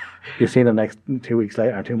you see them next 2 weeks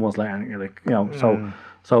later or 2 months later, and you're like,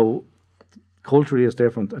 so culturally is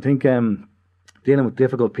different. I think dealing with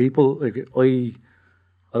difficult people, I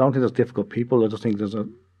don't think there's difficult people. I just think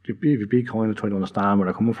if you be kind and try to understand where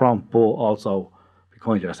they're coming from, but also be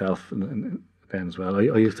kind to yourself then as well.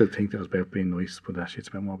 I used to think that was about being nice, but actually it's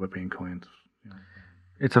about more about being kind.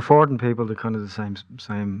 It's affording people the kind of the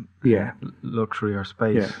same luxury or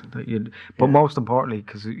space that you'd. But most importantly,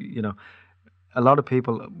 because a lot of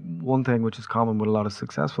people, one thing which is common with a lot of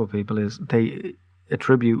successful people is they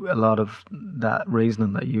attribute a lot of that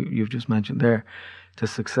reasoning that you've just mentioned there to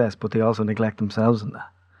success, but they also neglect themselves in that.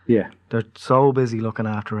 Yeah, they're so busy looking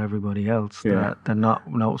after everybody else that they're not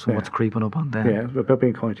noticing what's creeping up on them. Yeah, it's about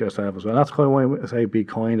being kind to yourself as well. That's kind of why I say be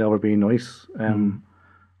kind over being nice.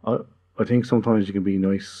 I think sometimes you can be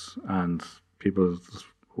nice and people just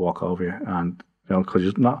walk over you, and because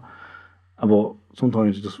you're not. But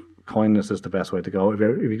sometimes kindness is the best way to go. If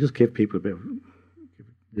you just give people a bit of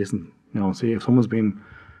listen, see if someone's been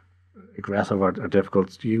aggressive or difficult,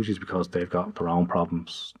 it's usually because they've got their own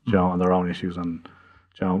problems, and their own issues, and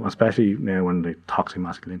especially now when the toxic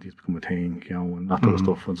masculinity has become a thing, and that type of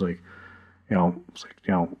stuff. It's like,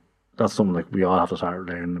 that's something we all have to start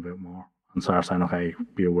learning about more. And start saying, okay,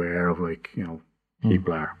 be aware of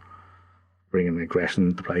people are bringing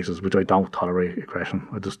aggression to places, which I don't tolerate aggression.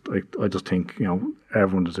 I just think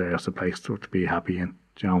everyone deserves a place to be happy in,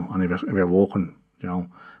 and if you're working, and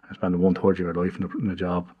spending 1/3 of your life in a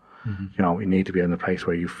job, you need to be in a place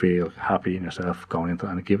where you feel happy in yourself going into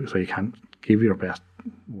it, and so you can give your best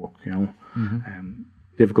work.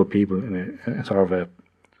 Difficult people in a sort of a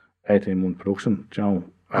 18-month production,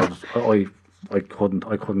 I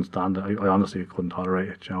couldn't stand it. I honestly couldn't tolerate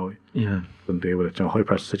it. Couldn't deal with it. High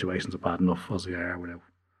pressure situations are bad enough as they are without.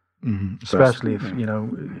 Especially if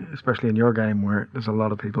especially in your game where there's a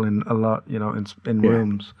lot of people in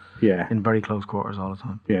rooms, in very close quarters all the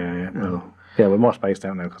time. We're more spaced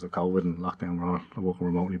out now because of COVID and lockdown. We're all working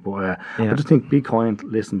remotely, but I just think be kind,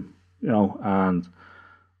 listen, and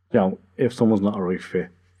if someone's not a right fit,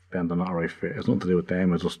 then they're not a right fit. It's nothing to do with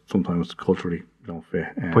them. It's just sometimes culturally don't fit.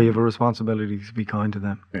 But you have a responsibility to be kind to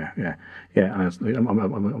them. Yeah. And it's, I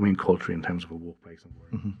mean culturally in terms of a workplace and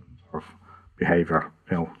sort of behaviour.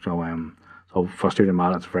 So for student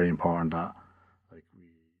matter, it's very important that we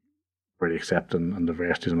really accept and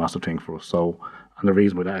diversity is a massive thing for us. So, and the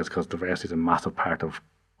reason why that is because diversity is a massive part of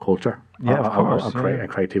culture. Of course. And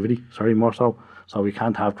creativity. Sorry, more so. So we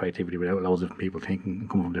can't have creativity without loads of different people thinking and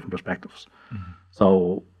coming from different perspectives.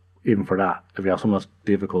 So even for that, if you have something that's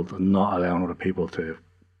difficult and not allowing other people to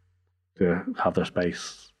have their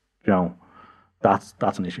space,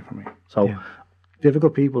 that's an issue for me. So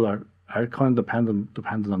difficult people are kind of dependent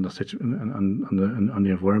on the situation on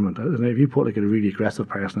the environment. And if you put like a really aggressive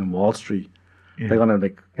person in Wall Street, they're gonna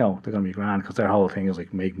they're gonna be grand because their whole thing is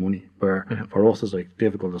like make money. Where for us, it's like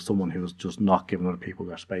difficult as someone who's just not giving other people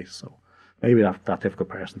their space. So maybe that difficult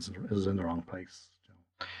person is in the wrong place.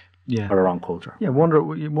 Or the wrong culture. Yeah,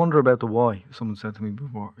 you wonder about the why. Someone said to me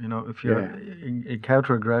before, if you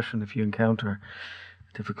encounter aggression, if you encounter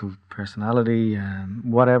a difficult personality,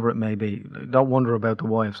 whatever it may be, don't wonder about the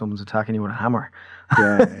why if someone's attacking you with a hammer.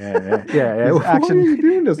 Yeah. Why are you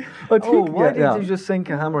doing this? Why did you just sink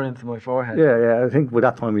a hammer into my forehead? Yeah. I think by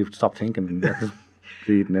that time we've stopped thinking and that's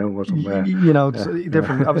bleeding out or somewhere.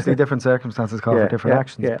 Different, obviously different circumstances call for different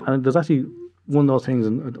actions. Yeah, and there's actually one of those things,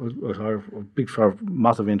 and a big sort of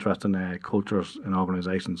massive interest in cultures in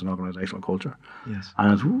organisations and organisational culture. Yes.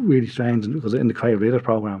 And it's really strange because in the Creative Leaders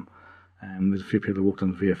Programme, there's a few people who worked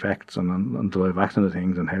on VFX and the live action of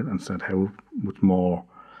things and said how much more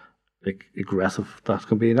like aggressive that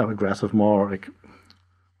can be. Not aggressive, more like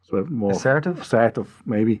more assertive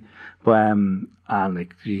maybe. But and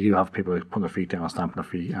like you have people like putting their feet down and stamping their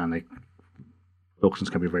feet, and like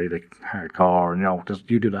productions can be very like hardcore, and just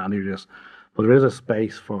you do that and you do this. But there is a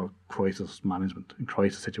space for crisis management in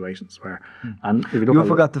crisis situations where, and if you look, you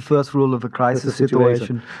forgot the first rule of a crisis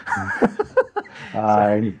situation.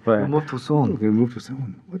 We move too soon.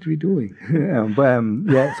 What are we doing?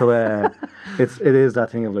 It is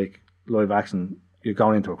that thing of like live action. You're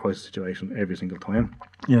going into a crisis situation every single time.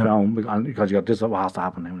 Yeah. Because you got this, what has to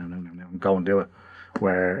happen now, and go and do it.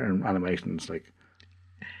 Where in animation it's like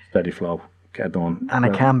steady flow, get it done, and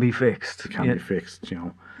it can be fixed. It can be fixed,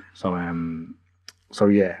 So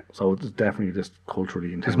it's definitely just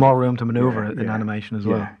culturally. There's more room to manoeuvre in animation as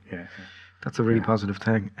well. Yeah. That's a really positive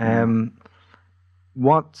thing.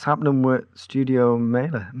 What's happening with Studio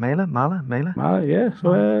Mala? Yeah.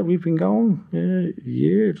 So we've been going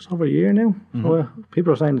just over a year now. So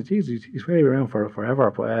people are saying that he's very around for forever.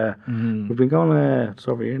 But we've been going just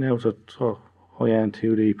over a year now. So high-end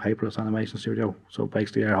 2D paperless animation studio. So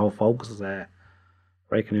basically our whole focus is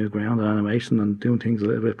breaking new ground in animation and doing things a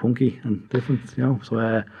little bit punky and different,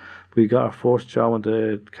 So we got our first show in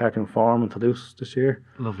the Cartoon Forum in Toulouse this year.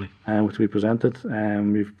 Lovely. Which we presented.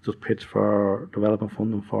 We've just pitched for development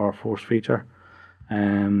funding for our first feature.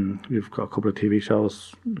 We've got a couple of TV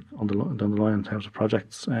shows down the line in terms of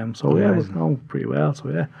projects. It's going pretty well.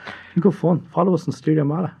 So good fun. Follow us on Studio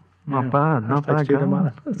Mala. Not bad. Studio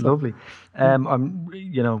Mala. That's lovely. I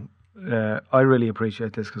really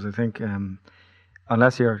appreciate this because I think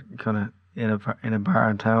unless you're kind of in a bar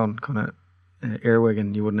in town, kind of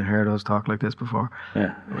earwigging, you wouldn't have heard us talk like this before.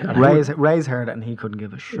 Yeah. Ray's heard it and he couldn't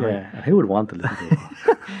give a shit. Yeah, and who would want to listen to it?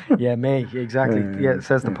 Yeah, me, exactly. Yeah,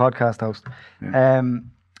 says the podcast host. I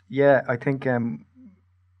think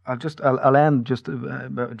I'll end just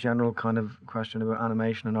about a general kind of question about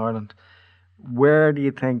animation in Ireland. Where do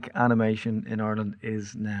you think animation in Ireland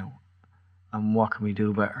is now, and what can we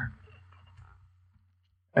do better?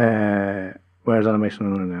 Where's animation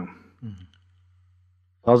in Ireland now?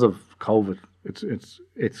 Because of COVID, it's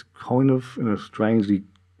kind of in a strangely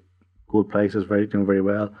good place. It's doing very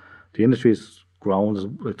well. The industry has grown. There's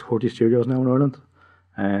like 30 studios now in Ireland.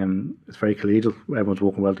 It's very collegial. Everyone's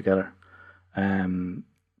working well together.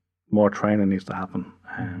 More training needs to happen,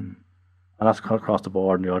 and that's across the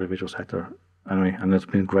board in the audiovisual sector. Anyway, and there's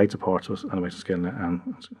been great support to animation skill and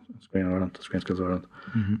Screen Ireland, Screen Skills Ireland.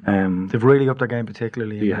 They've really upped their game,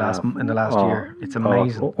 particularly in the last year. It's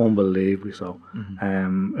amazing, unbelievably so.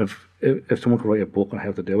 If someone could write a book on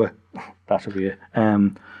how to do it, that should be it.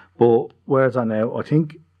 But where it's at now, I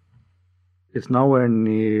think it's nowhere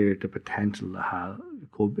near the potential it has.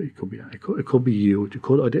 It could be huge.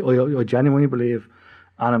 I genuinely believe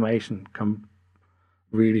animation can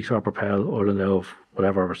really sort of propel Ireland out of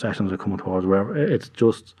whatever recessions are coming towards, wherever. It's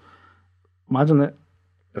just, imagine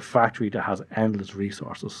a factory that has endless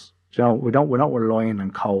resources. We're not relying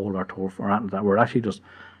on coal or turf or anything like that. We're actually just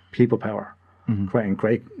people power, creating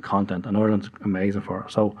great content, and Ireland's amazing for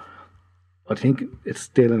it. So I think it's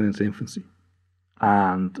still in its infancy,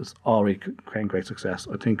 and it's already creating great success.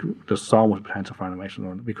 I think there's so much potential for animation in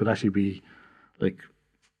Ireland. We could actually be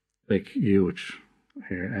like huge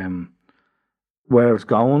here. Where it's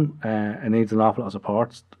going, it needs an awful lot of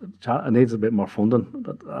support. It needs a bit more funding.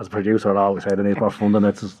 As a producer, I always say it needs more funding.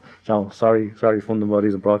 It's just, sorry, funding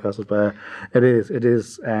bodies and broadcasters, but it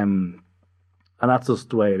is, and that's just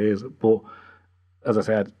the way it is. But as I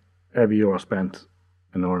said, every euro spent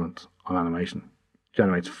in Ireland on animation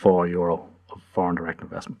generates €4 of foreign direct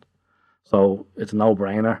investment. So it's a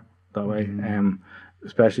no-brainer that way.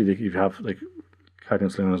 Especially if you have like Cartoon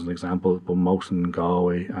Saloon as an example, but most in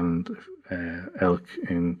Galway and Elk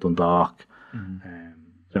in Dundalk.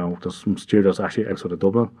 There's some studios actually outside of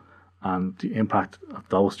Dublin, and the impact of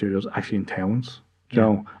those studios actually in towns,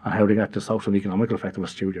 and how they get the social and economical effect of a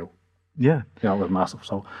studio. Yeah. Was massive.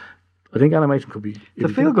 So I think animation could be the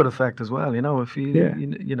feel-good effect as well. If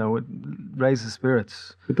it raises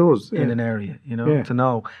spirits. It does in an area. To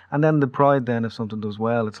know, and then the pride. Then if something does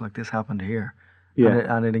well, it's like this happened here.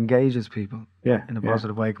 And it engages people. In a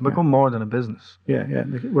positive way. It can become more than a business.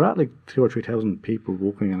 Like, we're at like 2,000 or 3,000 people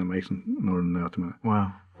working in animation in Northern Ireland at the minute.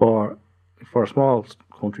 Wow. For a small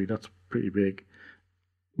country, that's pretty big.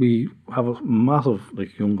 We have a massive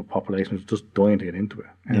younger population who's just dying to get into it.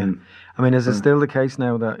 I mean, is it still the case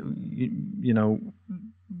now that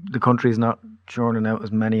the country is not churning out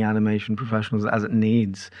as many animation professionals as it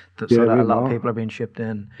needs, so that a lot of people are being shipped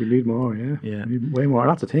in? We need more, We need way more. And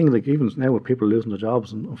that's the thing. Like even now with people losing their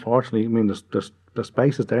jobs, and unfortunately, I mean, there's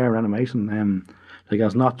spaces there in animation.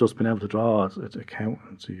 It's not just being able to draw. It's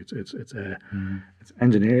accountancy. It's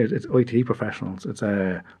engineers. It's IT professionals. It's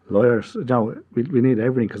lawyers. We need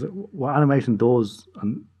everything, because what animation does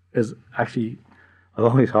and is actually. I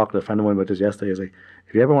was only talking to a friend of mine about this yesterday. Is like,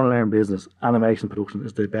 if you ever want to learn business, animation production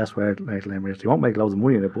is the best way to learn business. You won't make loads of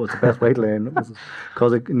money in it, but it's the best way to learn business,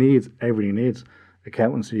 because it needs everything. It needs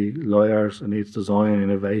accountancy, lawyers. It needs design,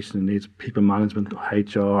 innovation. It needs people management,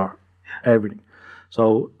 HR, everything.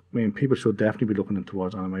 So I mean, people should definitely be looking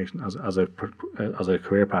towards animation as a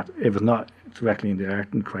career path, if it's not directly in the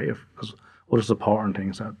art and creative, because other supporting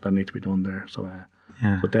things that need to be done there. So,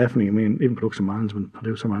 so definitely, I mean, even production management,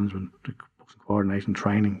 producer management, production coordination,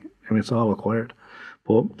 training, I mean, it's all required.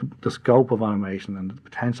 But the scope of animation and the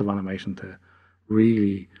potential of animation to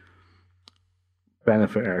really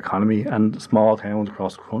benefit our economy and small towns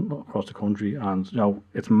across the country, and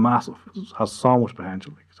it's massive. It has so much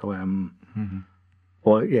potential. So,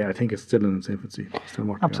 but I think it's still in its infancy. Still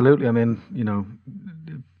more. Absolutely. I mean,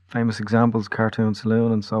 famous examples, Cartoon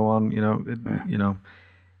Saloon and so on.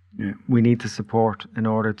 We need to support in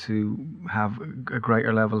order to have a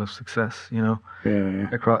greater level of success.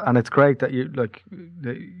 And it's great that you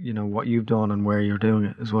what you've done and where you're doing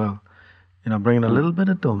it as well. Bringing a little bit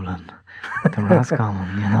of Dublin to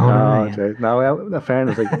Roscommon. No, in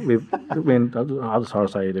fairness, I'll just sort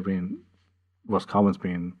of say Roscommon's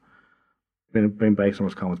been based on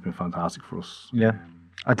Roscommon's been fantastic for us.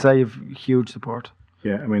 I'd say you've huge support.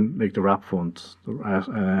 I mean, like the rap fund,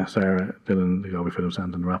 Sarah Dillon, the Galway Film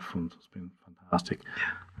Centre, and the rap fund has been fantastic.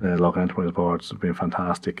 Local enterprise boards have been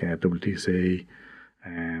fantastic. WTC,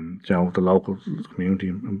 the local community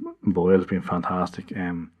in Boyle has been fantastic.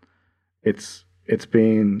 It's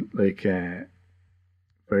been like a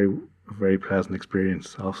very pleasant experience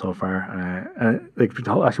so far.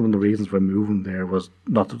 Actually, one of the reasons for moving there was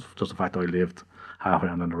not just the fact that I lived halfway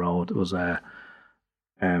down the road. It was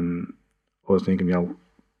I was thinking,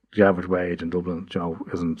 the average wage in Dublin,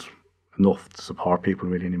 isn't enough to support people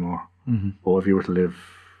really anymore. But if you were to live,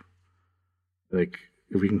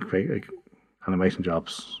 if we can create animation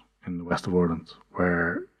jobs in the west of Ireland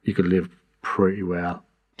where you could live pretty well,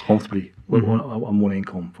 comfortably, on one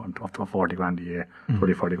income up to 40 grand a year,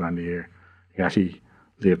 40 grand a year, you can actually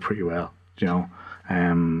live pretty well,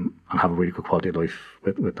 and have a really good quality of life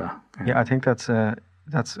with that. I think that's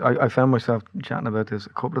I found myself chatting about this a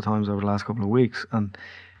couple of times over the last couple of weeks, and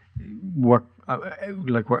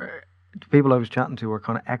people I was chatting to were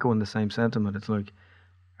kind of echoing the same sentiment. It's like,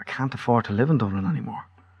 I can't afford to live in Dublin anymore.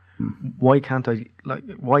 Why can't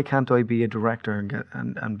I be a director and get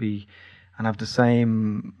and be and have the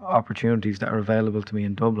same opportunities that are available to me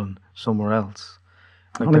in Dublin somewhere else?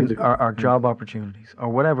 Or job opportunities or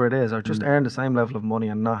whatever it is, or just earn the same level of money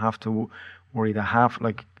and not have to worry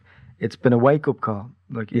that it's been a wake up call,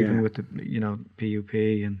 even with the PUP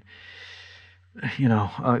and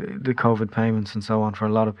the COVID payments and so on for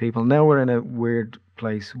a lot of people. Now we're in a weird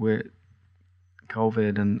place with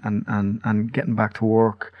COVID and getting back to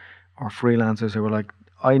work, or freelancers who are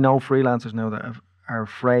I know freelancers now that are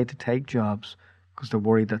afraid to take jobs because they're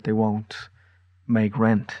worried that they won't make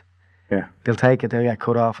rent. They'll take it, they'll get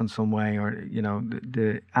cut off in some way, or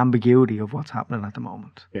the ambiguity of what's happening at the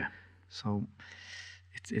moment. So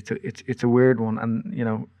it's a weird one,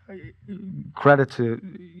 and credit to,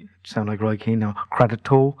 sound like Roy Keane now, credit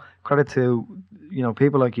to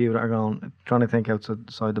people like you that are trying to think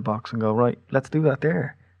outside the box and go, right, let's do that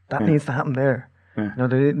there. That needs to happen there.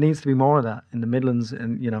 There needs to be more of that in the Midlands,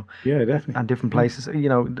 and definitely, and different places,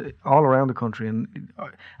 all around the country, and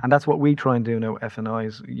that's what we try and do now.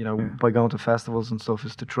 FNIs, by going to festivals and stuff,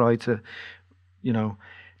 is to try to,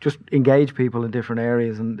 just engage people in different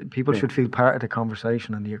areas, and people should feel part of the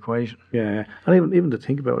conversation and the equation. Yeah, and even to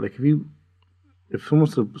think about it, like if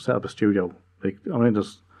someone's to set up a studio, like I mean,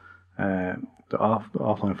 there's the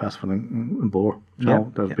offline festival in Bohr, you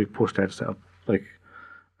know, there's a big push there to set up like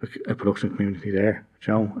a production community there,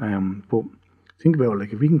 you know. But think about it,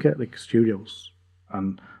 like if we can get like studios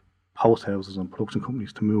and post houses and production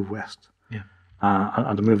companies to move west,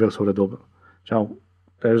 and to move outside of Dublin, you know,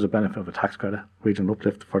 there's a benefit of a tax credit, regional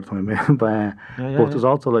uplift for the time being. But there's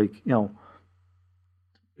also like, you know,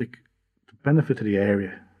 like the benefit to the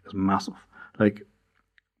area is massive. Like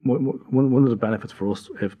one of the benefits for us,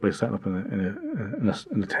 if by setting up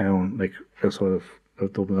in a town like outside of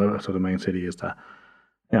Dublin, outside the main city, is that,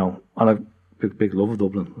 you know, and a big love of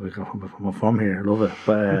Dublin. Like I'm from here, I love it.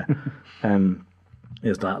 But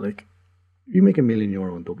is that like you make €1 million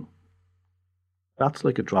in Dublin? That's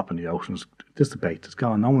like a drop in the ocean. This debate is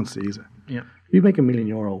gone. No one sees it. Yeah. You make €1 million,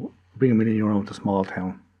 bring €1 million into a small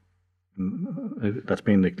town that's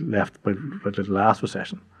been like left by the last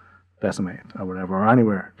recession, decimated or whatever, or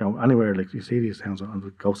anywhere, you know, anywhere like you see these towns on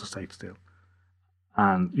the ghost estate still,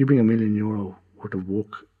 and you bring €1 million worth of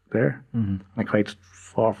work there, and it creates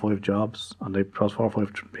 4 or 5 jobs, and they those 4 or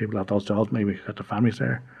 5 people have those jobs, maybe got their families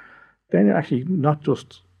there. Then you're actually not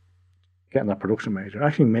just getting that production major, you're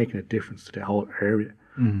actually making a difference to the whole area.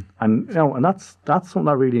 And you know, and that's something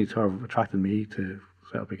that really sort of attracted me to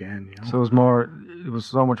set up again. You know? So it was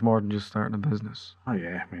so much more than just starting a business. Oh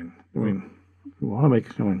yeah, I mean, we want to make,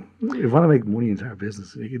 if we want to make money into our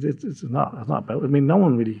business, it's not about. I mean, no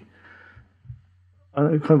one really.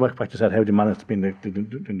 And kind of like you said, how do you manage to be in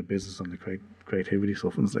the business and the creativity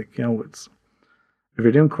stuff? And it's like, you know, it's if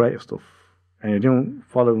you're doing creative stuff and you're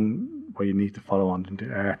following what you need to follow on into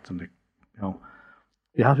art and you know,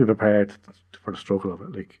 you have to be prepared for the struggle of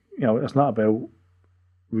it. Like, you know, it's not about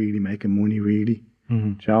really making money, really.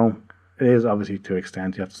 You know, it is obviously to an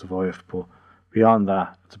extent you have to survive, but beyond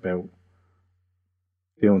that, it's about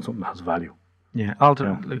doing something that has value. Yeah,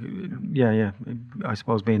 I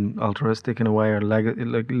suppose being altruistic in a way, or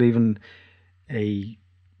like leaving a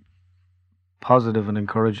positive and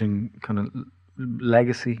encouraging kind of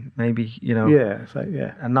legacy, maybe, you know. Yeah, so,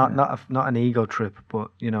 yeah. And not an ego trip,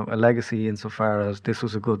 but, you know, a legacy insofar as this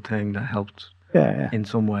was a good thing that helped in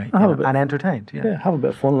some way, and entertained. Yeah, have a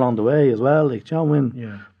bit of fun along the way as well. Like, you know,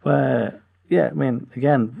 yeah. But I mean,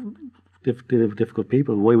 again, difficult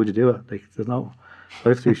people. Why would you do it? Like, there's no.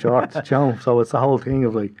 Life's too short, you know. So it's the whole thing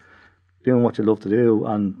of like doing what you love to do,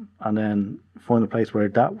 and then find a place where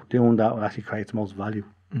doing that will actually create the most value.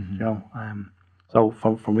 You know. So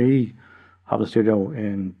for me, having a studio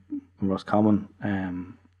in Roscommon,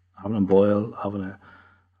 having in Boyle, having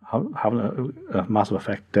a massive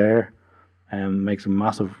effect there, makes a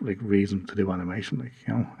massive like reason to do animation. Like,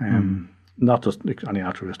 you know, not just like any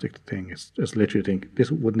altruistic thing. It's literally think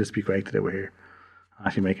wouldn't this be great to do here?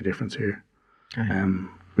 Actually make a difference here.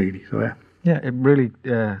 Really, so yeah. Yeah, it really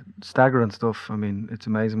staggering stuff. I mean, it's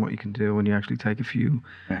amazing what you can do when you actually take a few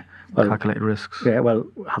calculated risks. Yeah, well,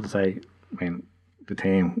 I have to say, I mean, the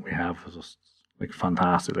team we have is just like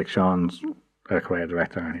fantastic. Like Sean's a creative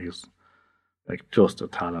director, and he's like just a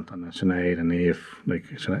talent. And then Sinead and Neve, like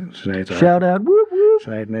Sinead's shout out, whoop whoop.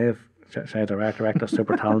 Sinead and Neve, Sinead's our art director,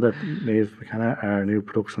 super talented. Neve McKenna, our new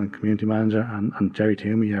production and community manager, and Jerry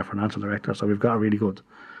Toomey, our financial director. So we've got a really good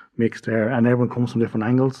mix there, and everyone comes from different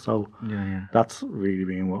angles, so that's really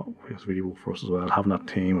been what has really worked for us as well, having that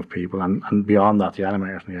team of people, and beyond that, the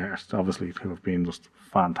animators and the artists obviously who have been just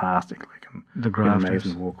fantastic, like, and the grafters.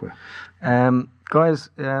 Amazing to work with. Guys,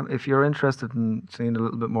 if you're interested in seeing a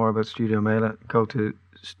little bit more about Studio Mela, go to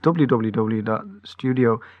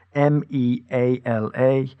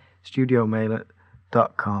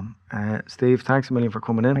www.studiomela.com. Steve, thanks a million for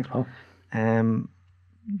coming in. Thanks, Paul.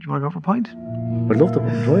 Do you want to go for a pint? I'd love to,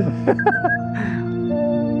 but I'm driving.